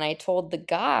ago. And I told the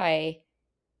guy,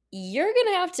 you're going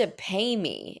to have to pay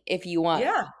me if you want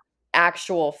Yeah,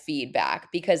 actual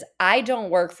feedback because I don't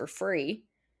work for free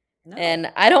no.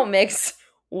 and I don't mix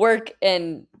work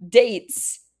and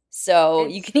dates. So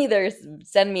you It's can either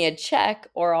send me a check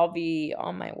or I'll be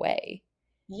on my way.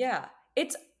 Yeah,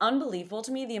 it's unbelievable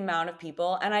to me the amount of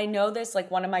people. And I know this,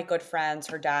 like one of my good friends,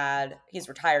 her dad, he's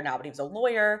retired now, but he was a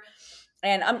lawyer.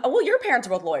 And well, your parents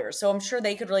are both lawyers, so I'm sure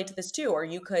they could relate to this too. Or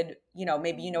you could,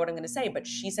 maybe you know what I'm going to say. But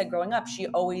she said growing up, she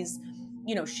always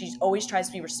tries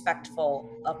to be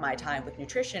respectful of my time with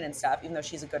nutrition and stuff, even though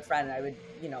she's a good friend and I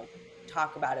would,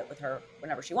 talk about it with her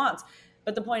whenever she wants.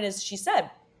 But the point is, she said,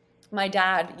 my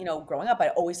dad, growing up, I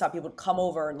always thought people would come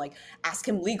over and like ask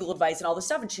him legal advice and all this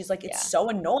stuff. And she's like, it's Yeah. so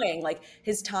annoying. Like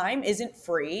his time isn't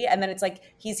free. And then it's like,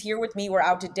 he's here with me, we're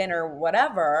out to dinner,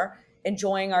 whatever,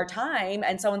 enjoying our time.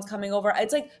 And someone's coming over.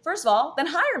 It's like, first of all, then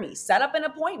hire me, set up an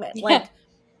appointment. Yeah.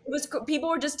 Like, people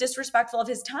were just disrespectful of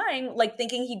his time, like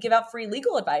thinking he'd give out free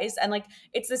legal advice. And like,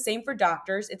 it's the same for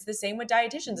doctors. It's the same with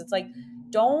dietitians. It's like,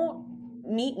 don't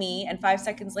meet me and 5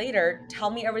 seconds later tell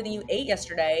me everything you ate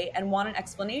yesterday and want an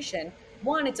explanation.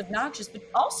 One, it's obnoxious, but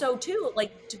also two,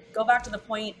 like to go back to the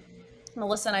point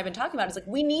Melissa and I've been talking about, is like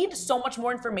we need so much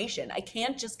more information. I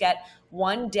can't just get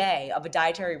one day of a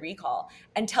dietary recall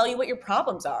and tell you what your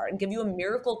problems are and give you a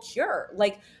miracle cure.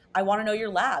 Like, I want to know your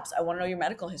labs. I want to know your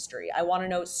medical history. I want to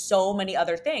know so many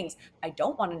other things. I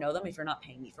don't want to know them if you're not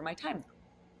paying me for my time.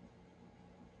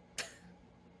 So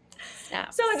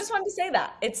I Snaps. just wanted to say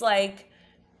that. It's like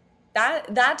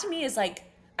that to me is like,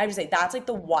 I would say that's like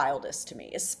the wildest to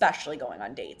me, especially going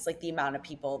on dates. Like the amount of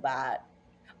people that,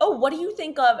 oh, what do you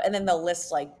think of? And then they'll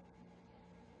list like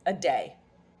a day.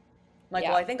 I'm like,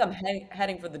 well, Yeah. I think I'm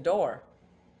heading for the door.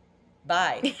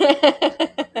 Bye.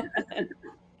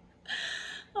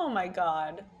 Oh my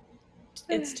God.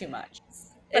 It's too much.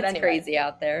 But It's anyway, crazy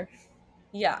out there.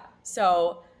 yeah.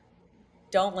 So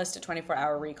don't list a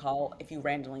 24-hour recall if you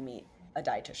randomly meet a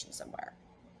dietitian somewhere.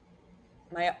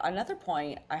 My another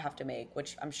point I have to make,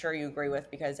 which I'm sure you agree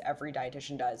with because every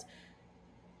dietitian does,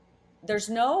 there's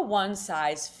no one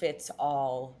size fits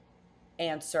all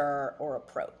answer or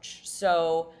approach.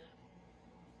 So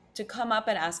to come up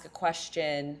and ask a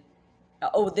question,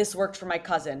 oh, this worked for my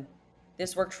cousin,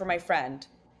 this worked for my friend.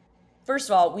 First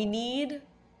of all,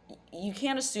 you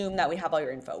can't assume that we have all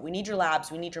your info. We need your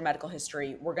labs, we need your medical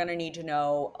history. We're going to need to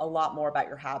know a lot more about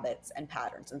your habits and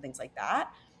patterns and things like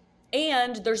that.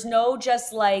 And there's no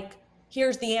just like,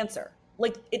 here's the answer.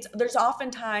 like it's there's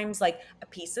oftentimes like a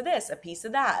piece of this, a piece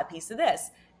of that, a piece of this,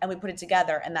 and we put it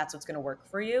together and that's what's going to work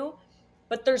for you.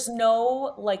 But there's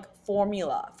no like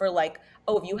formula for like,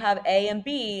 oh, if you have A and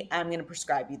B, I'm going to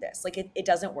prescribe you this. Like it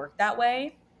doesn't work that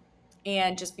way.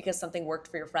 And just because something worked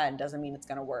for your friend doesn't mean it's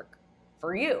going to work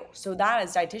for you. So that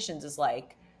as dietitians is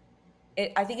like,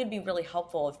 I think it'd be really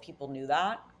helpful if people knew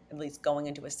that, at least going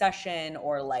into a session,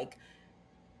 or like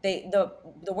the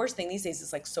worst thing these days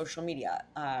is like social media.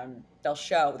 They'll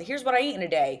show, here's what I eat in a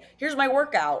day, here's my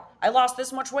workout, I lost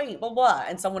this much weight, blah blah,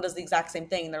 and someone does the exact same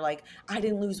thing and they're like, I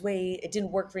didn't lose weight, it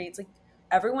didn't work for you. It's like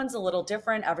everyone's a little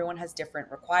different, everyone has different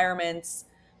requirements.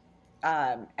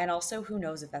 And also, who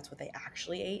knows if that's what they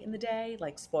actually ate in the day?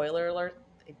 Like, spoiler alert,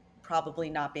 probably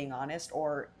not being honest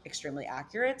or extremely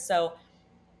accurate. So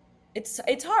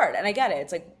it's hard, and I get it.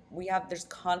 It's like there's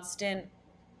constant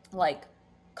like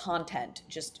content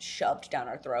just shoved down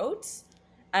our throats,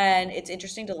 and it's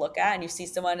interesting to look at. And you see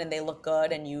someone and they look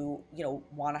good, and you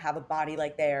want to have a body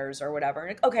like theirs or whatever. And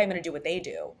like, okay, I'm going to do what they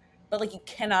do, but like you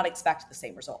cannot expect the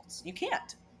same results. You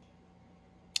can't.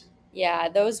 Yeah,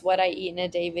 those what I eat in a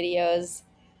day videos,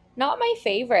 not my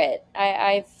favorite.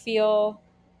 I feel,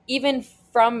 even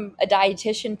from a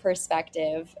dietitian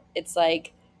perspective, it's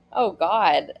like, oh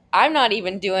God, I'm not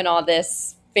even doing all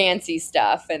this fancy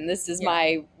stuff and this is Yeah,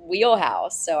 my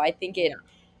wheelhouse. So I think yeah, it,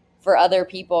 for other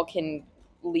people, can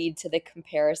lead to the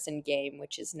comparison game,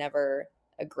 which is never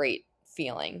a great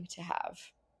feeling to have.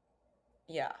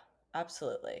 yeah,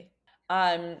 absolutely.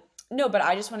 Um, no, but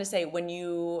I just want to say, when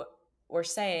you were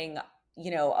saying,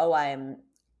 oh,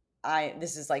 I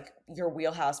this is like your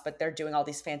wheelhouse, but they're doing all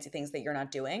these fancy things that you're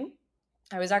not doing.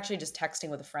 I was actually just texting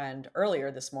with a friend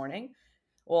earlier this morning.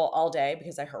 Well, all day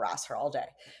because I harass her all day.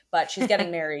 But she's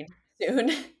getting married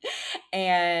soon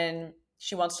and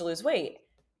she wants to lose weight.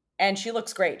 And she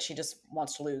looks great. She just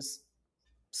wants to lose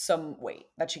some weight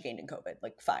that she gained in COVID.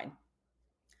 Like, fine.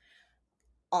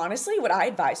 Honestly, what I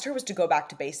advised her was to go back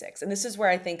to basics. And this is where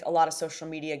I think a lot of social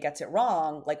media gets it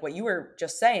wrong, like what you were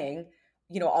just saying,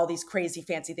 all these crazy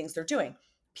fancy things they're doing.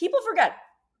 People forget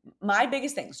my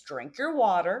biggest things: drink your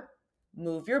water,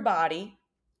 move your body,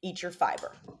 eat your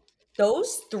fiber.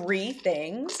 Those three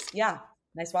things, yeah,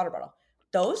 nice water bottle.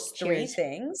 Those three Cheers.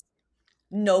 things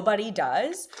nobody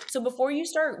does. So before you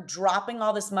start dropping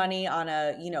all this money on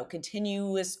a,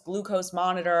 continuous glucose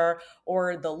monitor,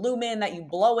 or the lumen that you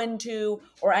blow into,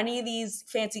 or any of these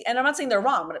fancy, and I'm not saying they're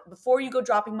wrong, but before you go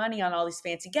dropping money on all these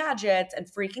fancy gadgets and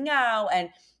freaking out and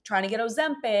trying to get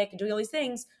Ozempic and doing all these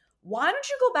things, why don't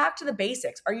you go back to the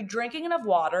basics? Are you drinking enough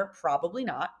water? Probably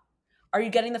not. Are you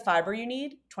getting the fiber you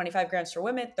need? 25 grams for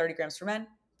women, 30 grams for men?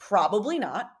 Probably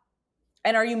not.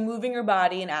 And are you moving your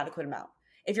body an adequate amount?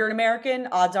 If you're an American,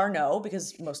 odds are no,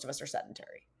 because most of us are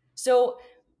sedentary. So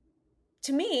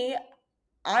to me,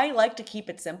 I like to keep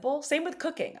it simple. Same with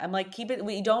cooking. I'm like,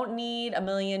 we don't need a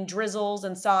million drizzles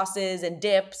and sauces and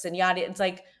dips and yada. It's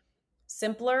like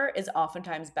simpler is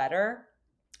oftentimes better.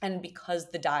 And because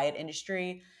the diet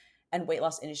industry and weight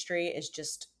loss industry is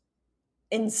just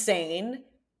insane,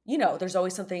 there's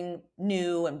always something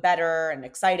new and better and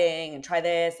exciting, and try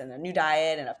this and a new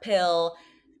diet and a pill.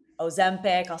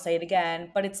 Ozempic, I'll say it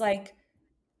again, but it's like,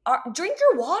 drink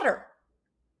your water.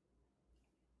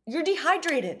 You're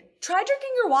dehydrated. Try drinking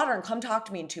your water and come talk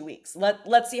to me in 2 weeks.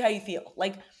 Let's see how you feel.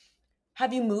 Like,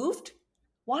 have you moved?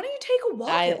 Why don't you take a walk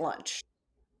I at lunch?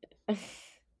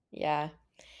 yeah.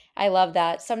 I love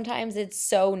that. Sometimes it's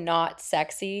so not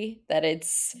sexy that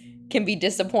it's can be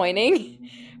disappointing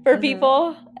for Mm-hmm.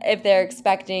 people if they're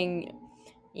expecting,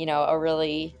 a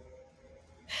really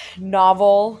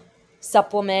novel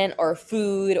supplement or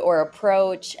food or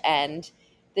approach. And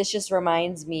this just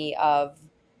reminds me of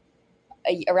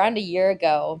around a year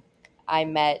ago, I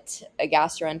met a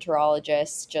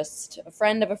gastroenterologist, just a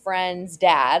friend of a friend's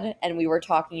dad, and we were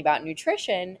talking about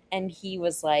nutrition. And he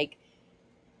was like,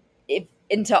 if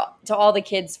into to all the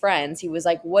kids' friends, he was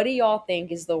like, "What do y'all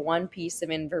think is the one piece of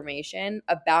information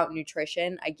about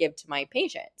nutrition I give to my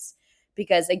patients?"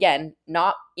 Because again,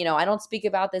 not I don't speak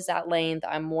about this at length.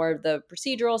 I'm more of the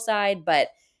procedural side, but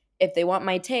if they want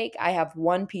my take, I have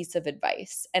one piece of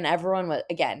advice, and everyone was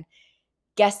again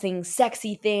guessing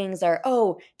sexy things or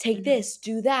take Mm-hmm. this,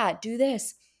 do that, do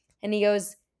this, and he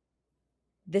goes,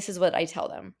 "This is what I tell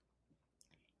them: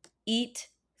 eat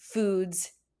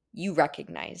foods you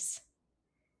recognize."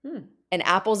 Hmm. An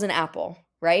apple's an apple,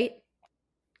 right?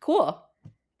 Cool.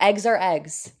 Eggs are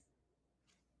eggs.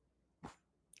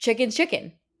 Chicken's chicken. Yeah.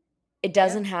 It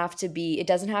doesn't have to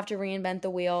reinvent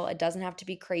the wheel. It doesn't have to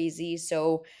be crazy.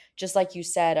 So just like you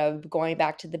said, of going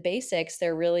back to the basics,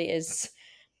 there really is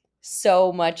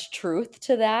so much truth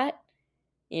to that.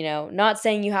 Not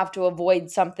saying you have to avoid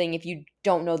something if you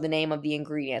don't know the name of the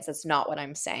ingredients. That's not what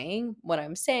I'm saying. What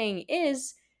I'm saying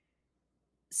is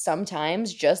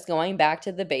sometimes just going back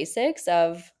to the basics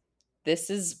of this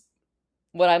is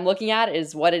what I'm looking at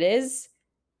is what it is.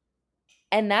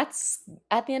 And that's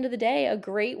at the end of the day a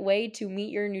great way to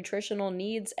meet your nutritional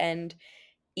needs and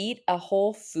eat a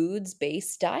whole foods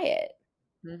based diet.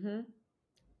 Mm-hmm.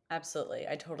 Absolutely.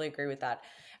 I totally agree with that.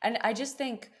 And I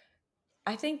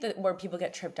think that where people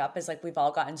get tripped up is like we've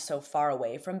all gotten so far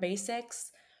away from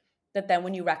basics that then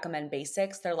when you recommend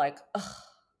basics, they're like, ugh,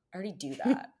 I already do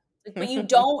that. Like, but you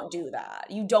don't do that.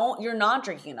 You're not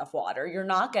drinking enough water. You're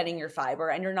not getting your fiber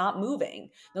and you're not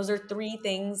moving. Those are three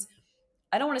things.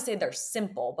 I don't want to say they're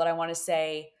simple, but I want to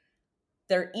say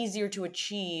they're easier to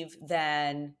achieve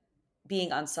than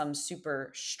being on some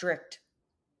super strict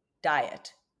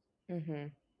diet.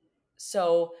 Mhm.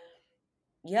 So,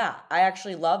 yeah, I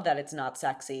actually love that it's not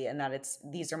sexy and that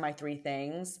these are my three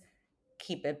things.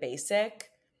 Keep it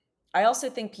basic. I also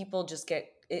think people just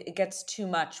it gets too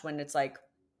much when it's like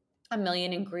a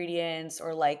million ingredients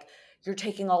or like you're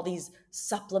taking all these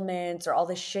supplements or all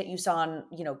this shit you saw on,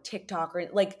 TikTok or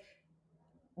like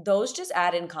those just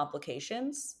add in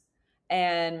complications.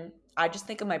 And I just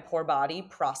think of my poor body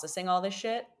processing all this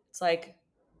shit. It's like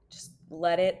just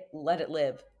let it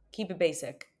live. Keep it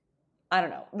basic. I don't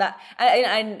know that,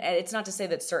 and it's not to say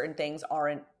that certain things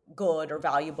aren't good or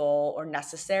valuable or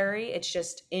necessary. It's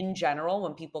just in general,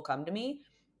 when people come to me,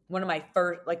 one of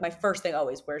my first thing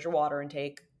always, where's your water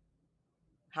intake?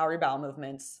 How are your bowel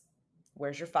movements?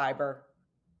 Where's your fiber?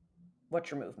 What's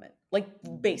your movement? Like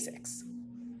basics,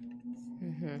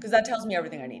 Mhm. because that tells me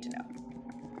everything I need to know.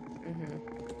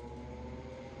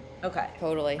 Mhm. Okay,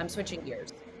 Totally. I'm switching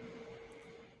gears.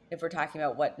 If we're talking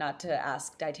about what not to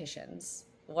ask dietitians,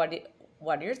 what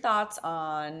are your thoughts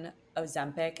on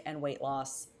Ozempic and weight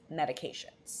loss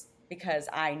medications? Because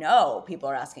I know people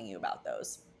are asking you about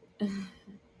those.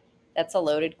 That's a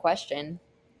loaded question.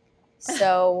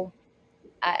 So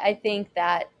I think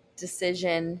that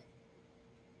decision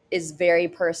is very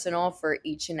personal for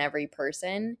each and every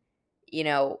person. You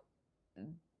know,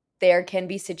 there can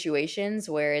be situations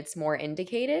where it's more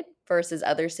indicated versus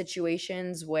other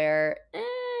situations where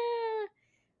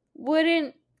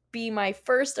wouldn't be my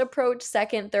first approach,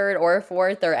 second, third, or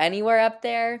fourth, or anywhere up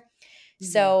there. Mhm.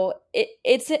 So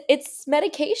it's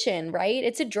medication, right?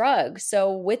 It's a drug.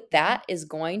 So with Mhm. that is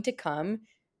going to come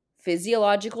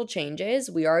physiological changes.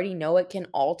 We already know it can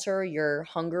alter your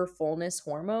hunger fullness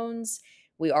hormones.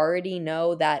 We already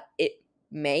know that it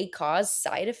may cause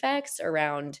side effects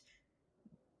around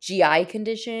GI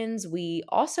conditions. We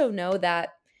also know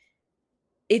that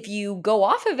if you go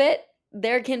off of it,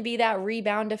 there can be that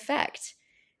rebound effect.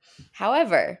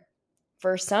 However,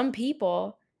 for some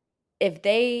people, if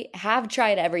they have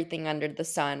tried everything under the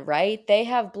sun, right? They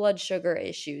have blood sugar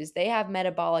issues, they have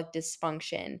metabolic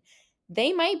dysfunction,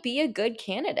 they might be a good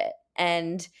candidate.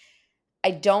 And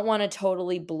I don't want to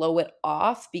totally blow it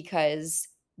off because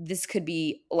this could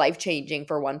be life changing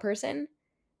for one person.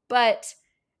 But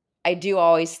I do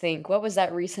always think, what was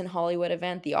that recent Hollywood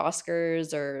event, the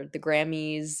Oscars or the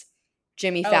Grammys?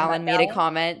 Jimmy Oh, Met Fallon made a Ballot?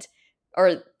 comment,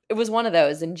 or it was one of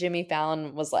those, and Jimmy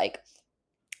Fallon was like,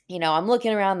 I'm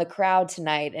looking around the crowd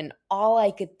tonight, and all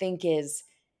I could think is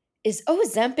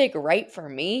Ozempic right for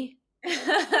me?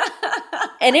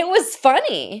 And it was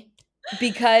funny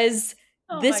because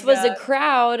Oh my this was a God.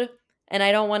 crowd, and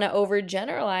I don't want to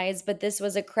overgeneralize, but this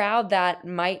was a crowd that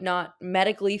might not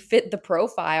medically fit the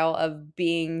profile of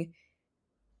being,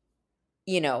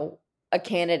 you know, a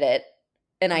candidate,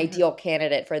 an Mhm. ideal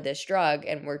candidate for this drug,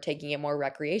 and we're taking it more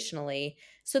recreationally.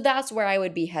 So that's where I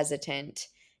would be hesitant.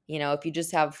 If you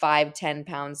just have 5, 10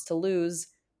 pounds to lose,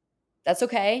 that's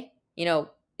okay.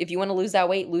 If you want to lose that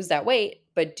weight, lose that weight.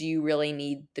 But do you really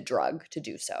need the drug to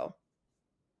do so?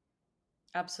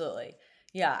 Absolutely.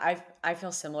 Yeah, I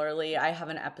feel similarly. I have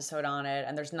an episode on it,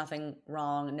 and there's nothing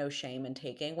wrong, no shame in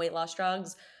taking weight loss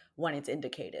drugs when it's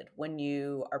indicated. When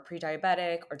you are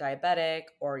pre-diabetic or diabetic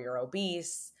or you're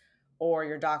obese or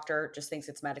your doctor just thinks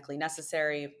it's medically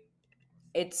necessary.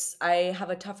 I have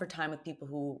a tougher time with people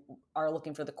who are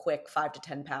looking for the quick 5 to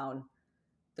 10 pound,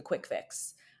 the quick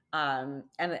fix. And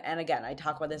again, I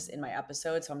talk about this in my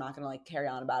episode, so I'm not gonna like carry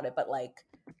on about it, but like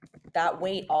that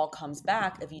weight all comes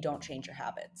back if you don't change your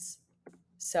habits.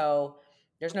 So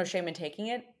there's no shame in taking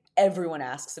it. Everyone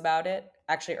asks about it.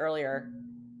 Actually, earlier,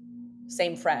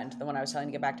 same friend, the one I was telling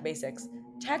to get back to basics,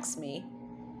 texts me.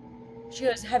 She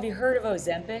goes, "Have you heard of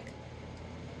Ozempic?"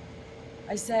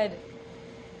 I said,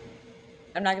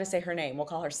 I'm not going to say her name. We'll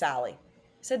call her Sally. I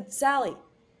said, "Sally,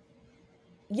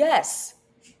 yes.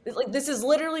 Like, this is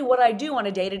literally what I do on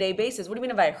a day-to-day basis. What do you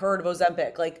mean, have I heard of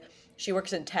Ozempic? Like, she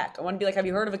works in tech. I want to be like, have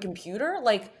you heard of a computer?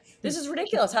 Like, this is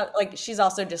ridiculous. How, like, she's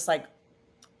also just like,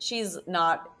 she's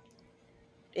not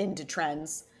into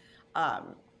trends.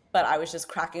 Um, but I was just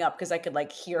cracking up because I could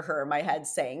like hear her in my head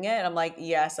saying it. And I'm like,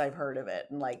 yes, I've heard of it.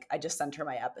 And like, I just sent her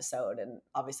my episode and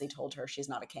obviously told her she's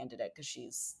not a candidate because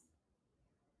she's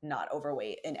not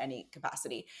overweight in any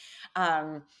capacity.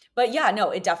 But yeah, no,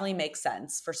 it definitely makes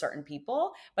sense for certain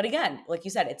people. But again, like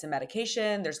you said, it's a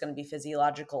medication. There's going to be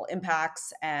physiological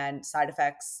impacts and side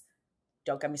effects.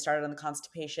 Don't get me started on the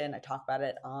constipation. I talk about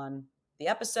it on the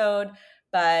episode.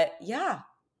 But yeah,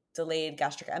 delayed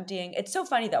gastric emptying. It's so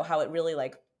funny though how it really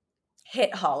like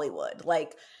hit Hollywood.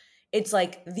 Like it's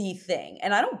like the thing.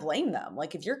 And I don't blame them.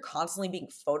 Like if you're constantly being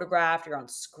photographed, you're on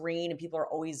screen and people are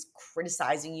always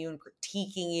criticizing you and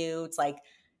critiquing you, it's like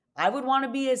I would want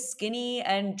to be as skinny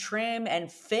and trim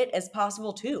and fit as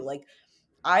possible too. Like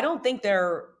I don't think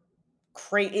they're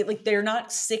crazy, like they're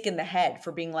not sick in the head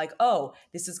for being like, "Oh,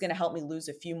 this is going to help me lose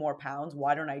a few more pounds.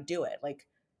 Why don't I do it?" Like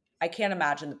I can't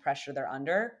imagine the pressure they're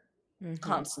under Mhm.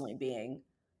 constantly being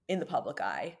in the public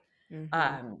eye.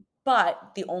 Mhm.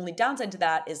 But the only downside to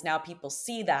that is now people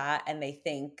see that and they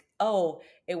think, oh,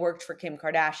 it worked for Kim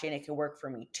Kardashian, it could work for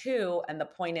me too. And the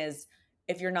point is,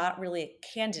 if you're not really a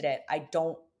candidate, I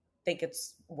don't think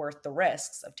it's worth the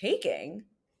risks of taking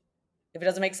if it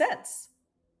doesn't make sense.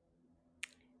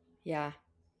 Yeah.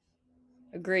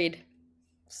 Agreed.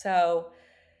 So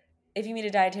if you meet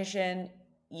a dietitian,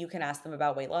 you can ask them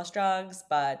about weight loss drugs,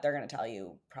 but they're going to tell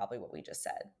you probably what we just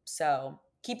said. So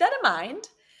keep that in mind.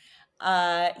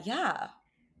 Yeah.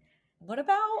 What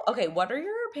about okay? What are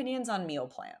your opinions on meal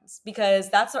plans? Because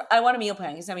that's I want a meal plan.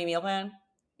 Can you send me a meal plan?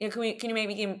 Yeah, can you make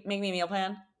me a meal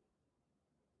plan?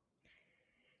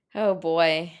 Oh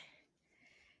boy.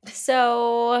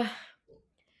 So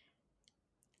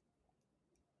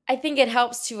I think it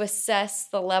helps to assess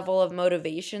the level of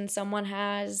motivation someone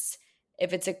has.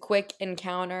 If it's a quick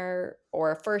encounter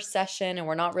or a first session and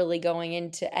we're not really going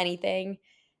into anything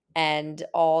and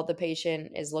all the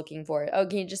patient is looking for, oh,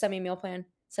 can you just send me a meal plan?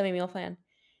 Send me a meal plan.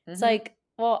 It's Mm-hmm. like,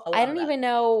 well, A I lot of don't that. even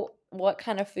know what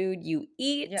kind of food you Yeah,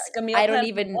 eat. like a meal I don't plan for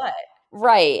even, what?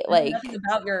 right. I know nothing Like,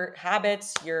 about your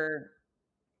habits, your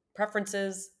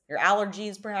preferences, your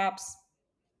allergies, perhaps.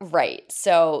 right.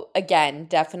 So, again,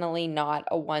 definitely not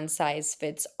a one size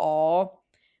fits all.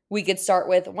 We could start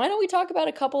with why don't we talk about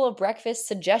a couple of breakfast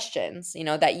suggestions,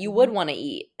 that you would Hmm. want to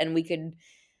eat, and we could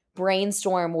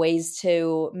brainstorm ways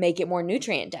to make it more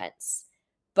nutrient dense.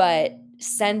 But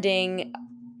sending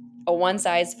a one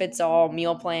size fits all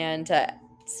meal plan to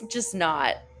it's just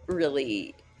not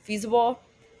really feasible,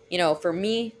 for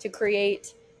me to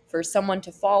create, for someone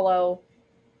to follow.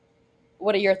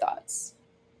 What are your thoughts?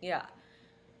 Yeah,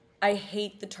 I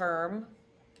hate the term.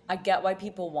 I get why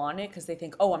people want it because they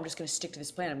think, oh, I'm just going to stick to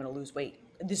this plan. I'm going to lose weight.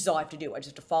 This is all I have to do. I just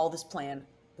have to follow this plan.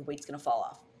 The weight's going to fall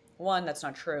off. One, that's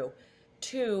not true.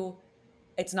 Two,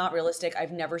 it's not realistic.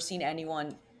 I've never seen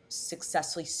anyone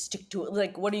successfully stick to it.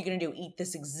 Like, what are you going to do? Eat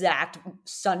this exact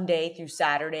Sunday through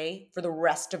Saturday for the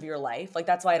rest of your life? Like,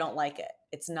 that's why I don't like it.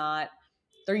 It's not,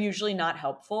 they're usually not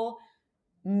helpful.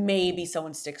 Maybe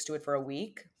someone sticks to it for a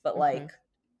week, but Hmm. like,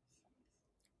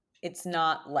 it's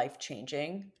not life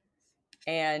changing.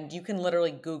 And you can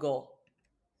literally Google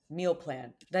meal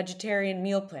plan, vegetarian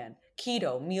meal plan,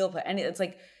 keto meal plan. And it's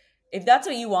like, if that's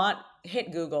what you want,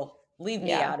 hit Google, leave me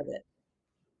Yeah. out of it.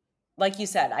 Like you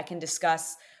said, I can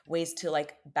discuss ways to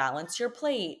like balance your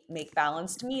plate, make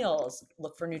balanced meals,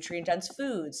 look for nutrient dense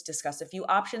foods, discuss a few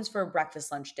options for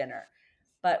breakfast, lunch, dinner.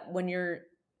 But when you're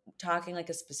talking like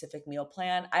a specific meal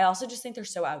plan, I also just think they're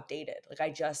so outdated. Like I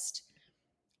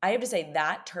have to say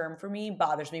that term for me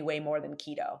bothers me way more than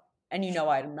keto. And you know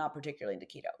I'm not particularly into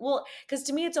keto. Well, because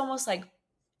to me it's almost like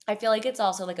I feel like it's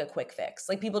also like a quick fix.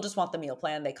 Like people just want the meal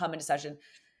plan. They come into session.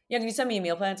 Yeah, can you send me a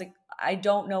meal plan? It's like I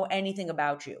don't know anything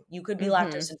about you. You could be Hmm.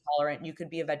 lactose intolerant. You could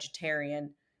be a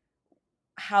vegetarian.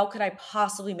 How could I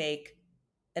possibly make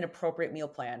an appropriate meal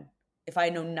plan if I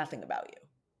know nothing about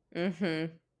you? Hmm.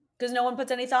 Because no one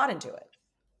puts any thought into it.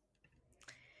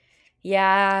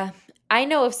 Yeah. I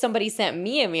know if somebody sent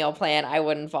me a meal plan, I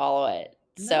wouldn't follow it.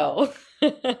 No. So,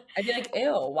 I'd be like,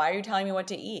 ew, why are you telling me what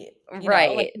to eat? Like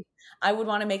right. I would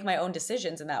want to make my own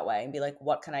decisions in that way and be like,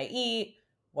 what can I eat?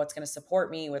 What's going to support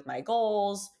me with my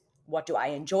goals? What do I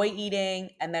enjoy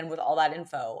eating? And then with all that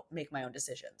info, make my own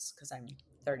decisions because I'm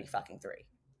 30 fucking 3.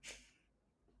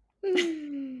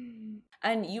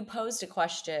 And you posed a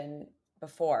question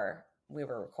before we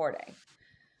were recording.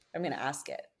 I'm going to ask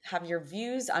it. Have your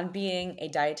views on being a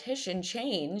dietitian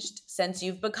changed since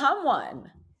you've become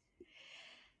one?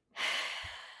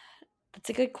 That's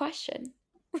a good question.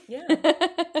 Yeah.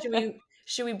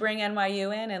 Should we bring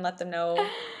NYU in and let them know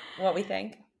what we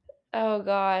think? Oh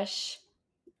gosh.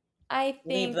 I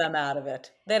Leave think them out of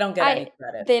it. They don't get any I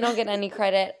credit. they don't get any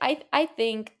credit. I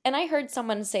think, and I heard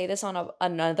someone say this on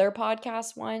another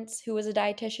podcast once who was a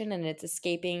dietitian, and it's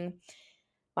escaping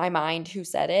my mind who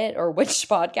said it or which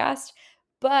podcast,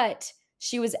 but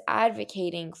she was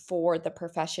advocating for the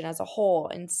profession as a whole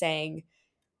and saying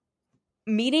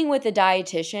meeting with a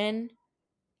dietitian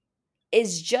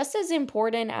is just as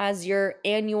important as your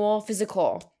annual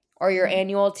physical or your Mhm,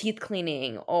 annual teeth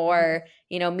cleaning mhm, or,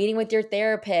 meeting with your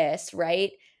therapist,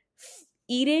 right?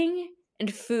 Eating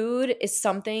and food is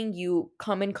something you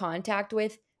come in contact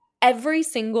with every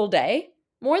single day,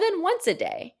 more than once a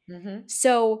day. mhm.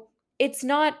 So it's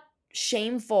not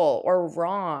shameful or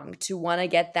wrong to want to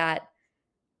get that,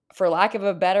 for lack of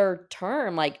a better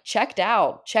term, like checked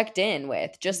out, checked in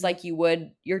with, just Mhm. like you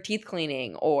would your teeth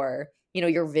cleaning or,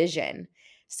 your vision.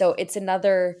 So it's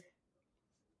another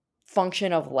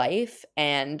function of life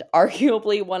and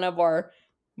arguably one of our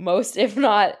most, if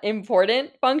not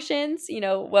important functions.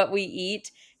 What we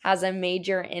eat has a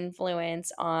major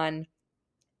influence on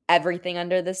everything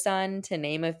under the sun, to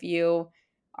name a few: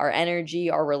 our energy,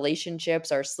 our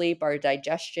relationships, our sleep, our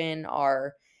digestion,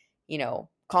 our,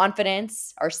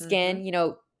 confidence, our Mhm.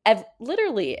 skin,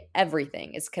 literally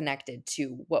everything is connected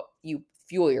to what you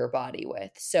fuel your body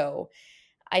with. So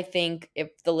I think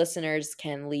if the listeners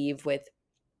can leave with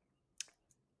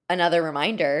another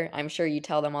reminder, I'm sure you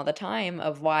tell them all the time,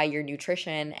 of why your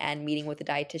nutrition and meeting with a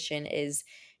dietitian is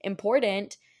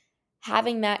important,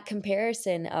 having that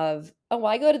comparison of, oh,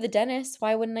 well, I go to the dentist,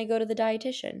 why wouldn't I go to the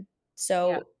dietitian? Yeah,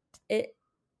 So it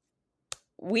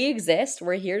we exist,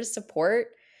 we're here to support,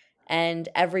 and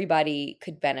everybody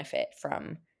could benefit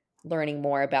from learning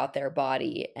more about their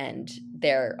body and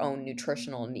their own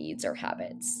nutritional needs or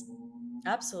habits.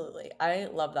 absolutely. I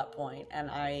love that point, and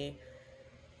I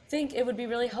think it would be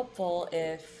really helpful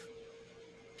if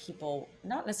people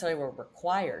not necessarily were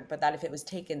required, but that if it was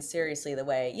taken seriously the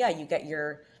way, yeah, you get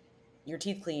your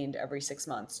teeth cleaned every 6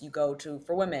 months. You go to,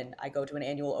 for women, I go to an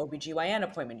annual OBGYN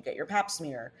appointment, you get your pap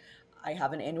smear. I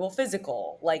have an annual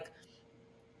physical. Like,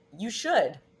 you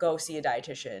should go see a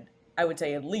dietitian, I would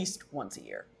say at least once a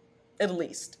year. At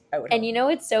least, I would And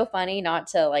hope. it's so funny, not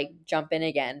to like jump in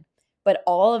again, but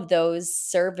all of those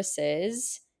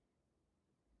services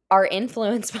are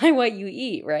influenced by what you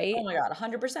eat, Oh right? my God,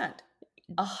 100%.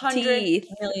 A hundred Teeth,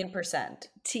 million percent.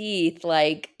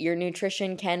 like your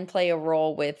nutrition can play a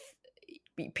role with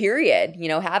period,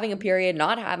 having a period,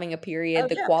 not having a Oh period,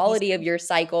 the yeah, quality of your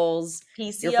cycles,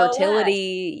 your PCOS,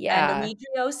 fertility. Yeah.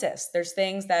 endometriosis. There's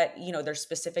things that, there's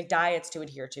specific diets to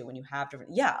adhere to when you have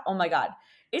different, yeah, oh my God.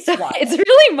 It's So wild. it's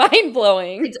really mind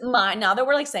blowing. It's mine now that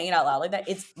we're like saying it out loud like that.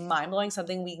 It's mind blowing,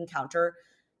 something we encounter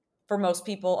for most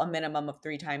people a minimum of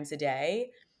 3 times a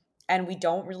day. And we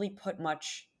don't really put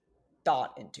much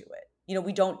thought into it.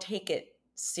 We don't take it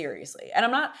seriously. And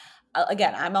I'm not,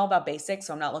 again, I'm all about basics,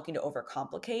 so I'm not looking to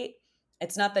overcomplicate.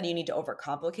 It's not that you need to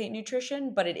overcomplicate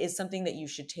nutrition, but it is something that you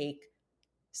should take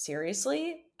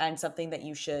seriously and something that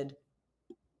you should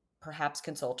perhaps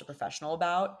consult a professional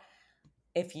about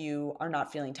if you are not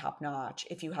feeling top notch,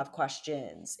 if you have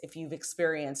questions, if you've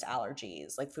experienced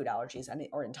allergies, like food allergies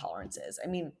or intolerances. I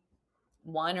mean,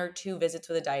 1 or 2 visits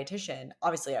with a dietitian,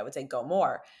 obviously I would say go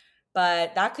more,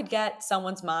 but that could get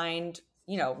someone's mind,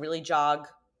 really jog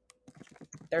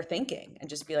their thinking and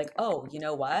just be like, oh, you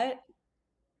know what?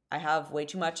 I have way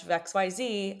too much of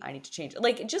XYZ. I need to change it.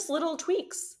 Like, just little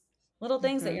tweaks, little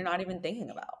things that Mhm. you're not even thinking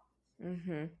about.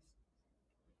 Mhm.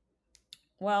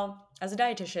 Well, as a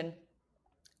dietitian,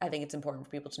 I think it's important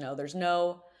for people to know there's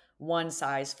no one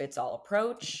size fits all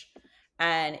approach.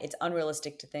 And it's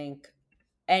unrealistic to think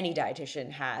any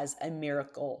dietitian has a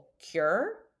miracle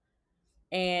cure.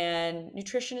 And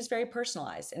nutrition is very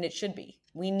personalized, and it should be.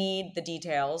 We need the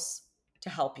details to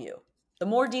help you. The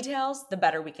more details, the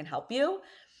better we can help you.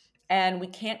 And we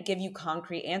can't give you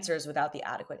concrete answers without the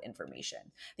adequate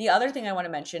information. The other thing I want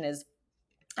to mention is,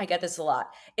 I get this a lot.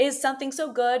 Is something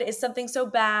so good? Is something so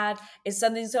bad?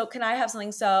 Can I have something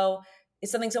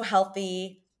is something so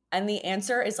healthy? And the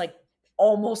answer is like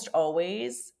almost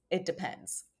always, it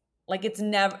depends. Like, it's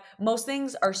never, most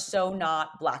things are so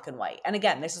not black and white. And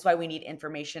again, this is why we need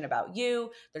information about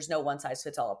you. There's no one size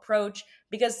fits all approach,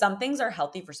 because some things are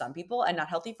healthy for some people and not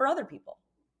healthy for other people.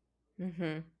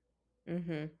 Mhm.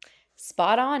 Mhm.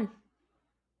 Spot on.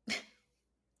 It's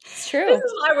This true.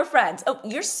 is why we're friends. Oh,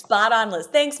 you're spot on, Liz.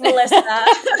 Thanks, Melissa.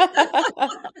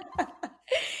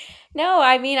 No,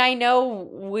 I mean, I know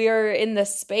we're in the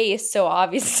space, so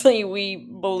obviously we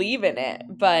believe in it,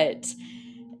 but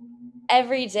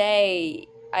every day,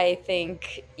 I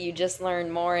think you just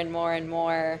learn more and more and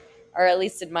more, or at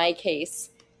least in my case,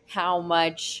 how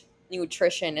much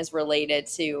nutrition is related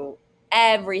to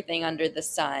everything under the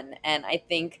sun. And I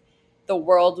think the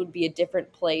world would be a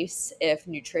different place if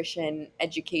nutrition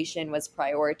education was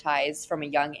prioritized from a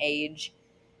young age.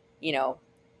 You know,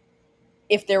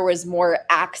 if there was more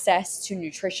access to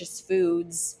nutritious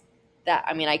foods, that,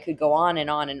 I mean, I could go on and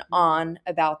on and on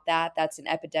about that. That's an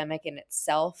epidemic in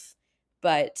itself.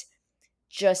 But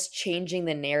just changing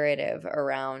the narrative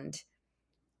around,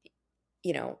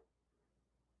 you know,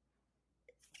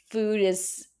 food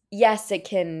is, yes, it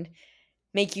can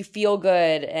make you feel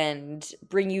good and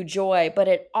bring you joy, but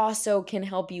it also can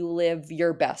help you live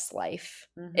your best life.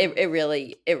 Mm-hmm. It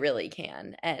really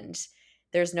can. And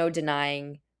there's no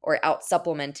denying or out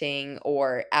supplementing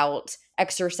or out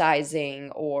exercising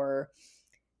or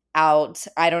out,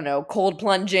 I don't know, cold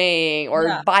plunging or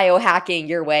Yeah. biohacking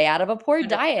your way out of a poor 100%.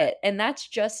 diet. And that's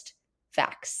just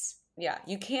facts. Yeah.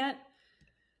 You can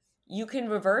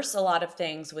reverse a lot of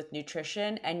things with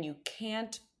nutrition, and you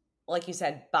can't, like you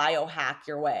said, biohack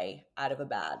your way out of a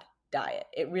bad diet.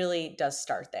 It really does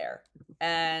start there.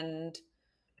 And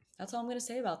that's all I'm going to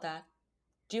say about that.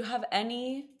 Do you have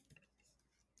any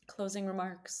closing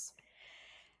remarks?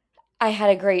 I had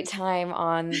a great time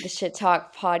on the Shit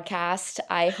Talk podcast.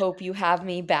 I hope you have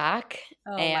me back.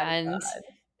 Oh my And God.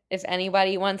 if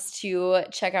anybody wants to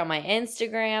check out my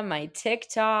Instagram, my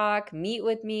TikTok, meet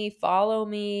with me, follow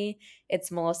me, it's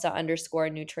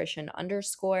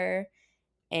Melissa_nutrition_.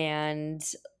 And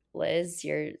Liz,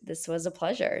 this was a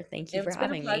pleasure. Thank you for It's been a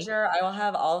having me. pleasure. I will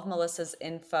have all of Melissa's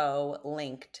info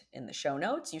linked in the show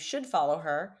notes. You should follow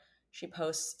her. She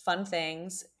posts fun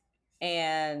things,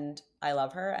 and I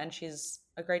love her, and she's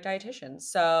a great dietitian.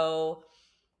 So,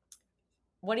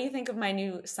 what do you think of my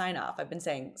new sign off? I've been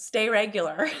saying stay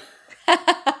regular.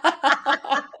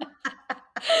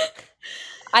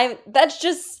 That's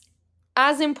just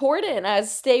as important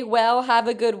as stay well, have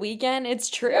a good weekend. It's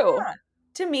true. Yeah.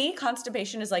 To me,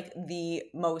 constipation is like the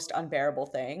most unbearable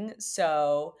thing.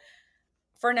 So,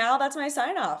 for now, that's my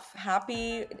sign off.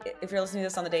 Happy, if you're listening to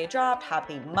this on the day it dropped,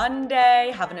 happy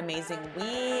Monday. Have an amazing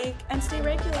week and stay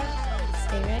regular.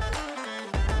 Stay regular.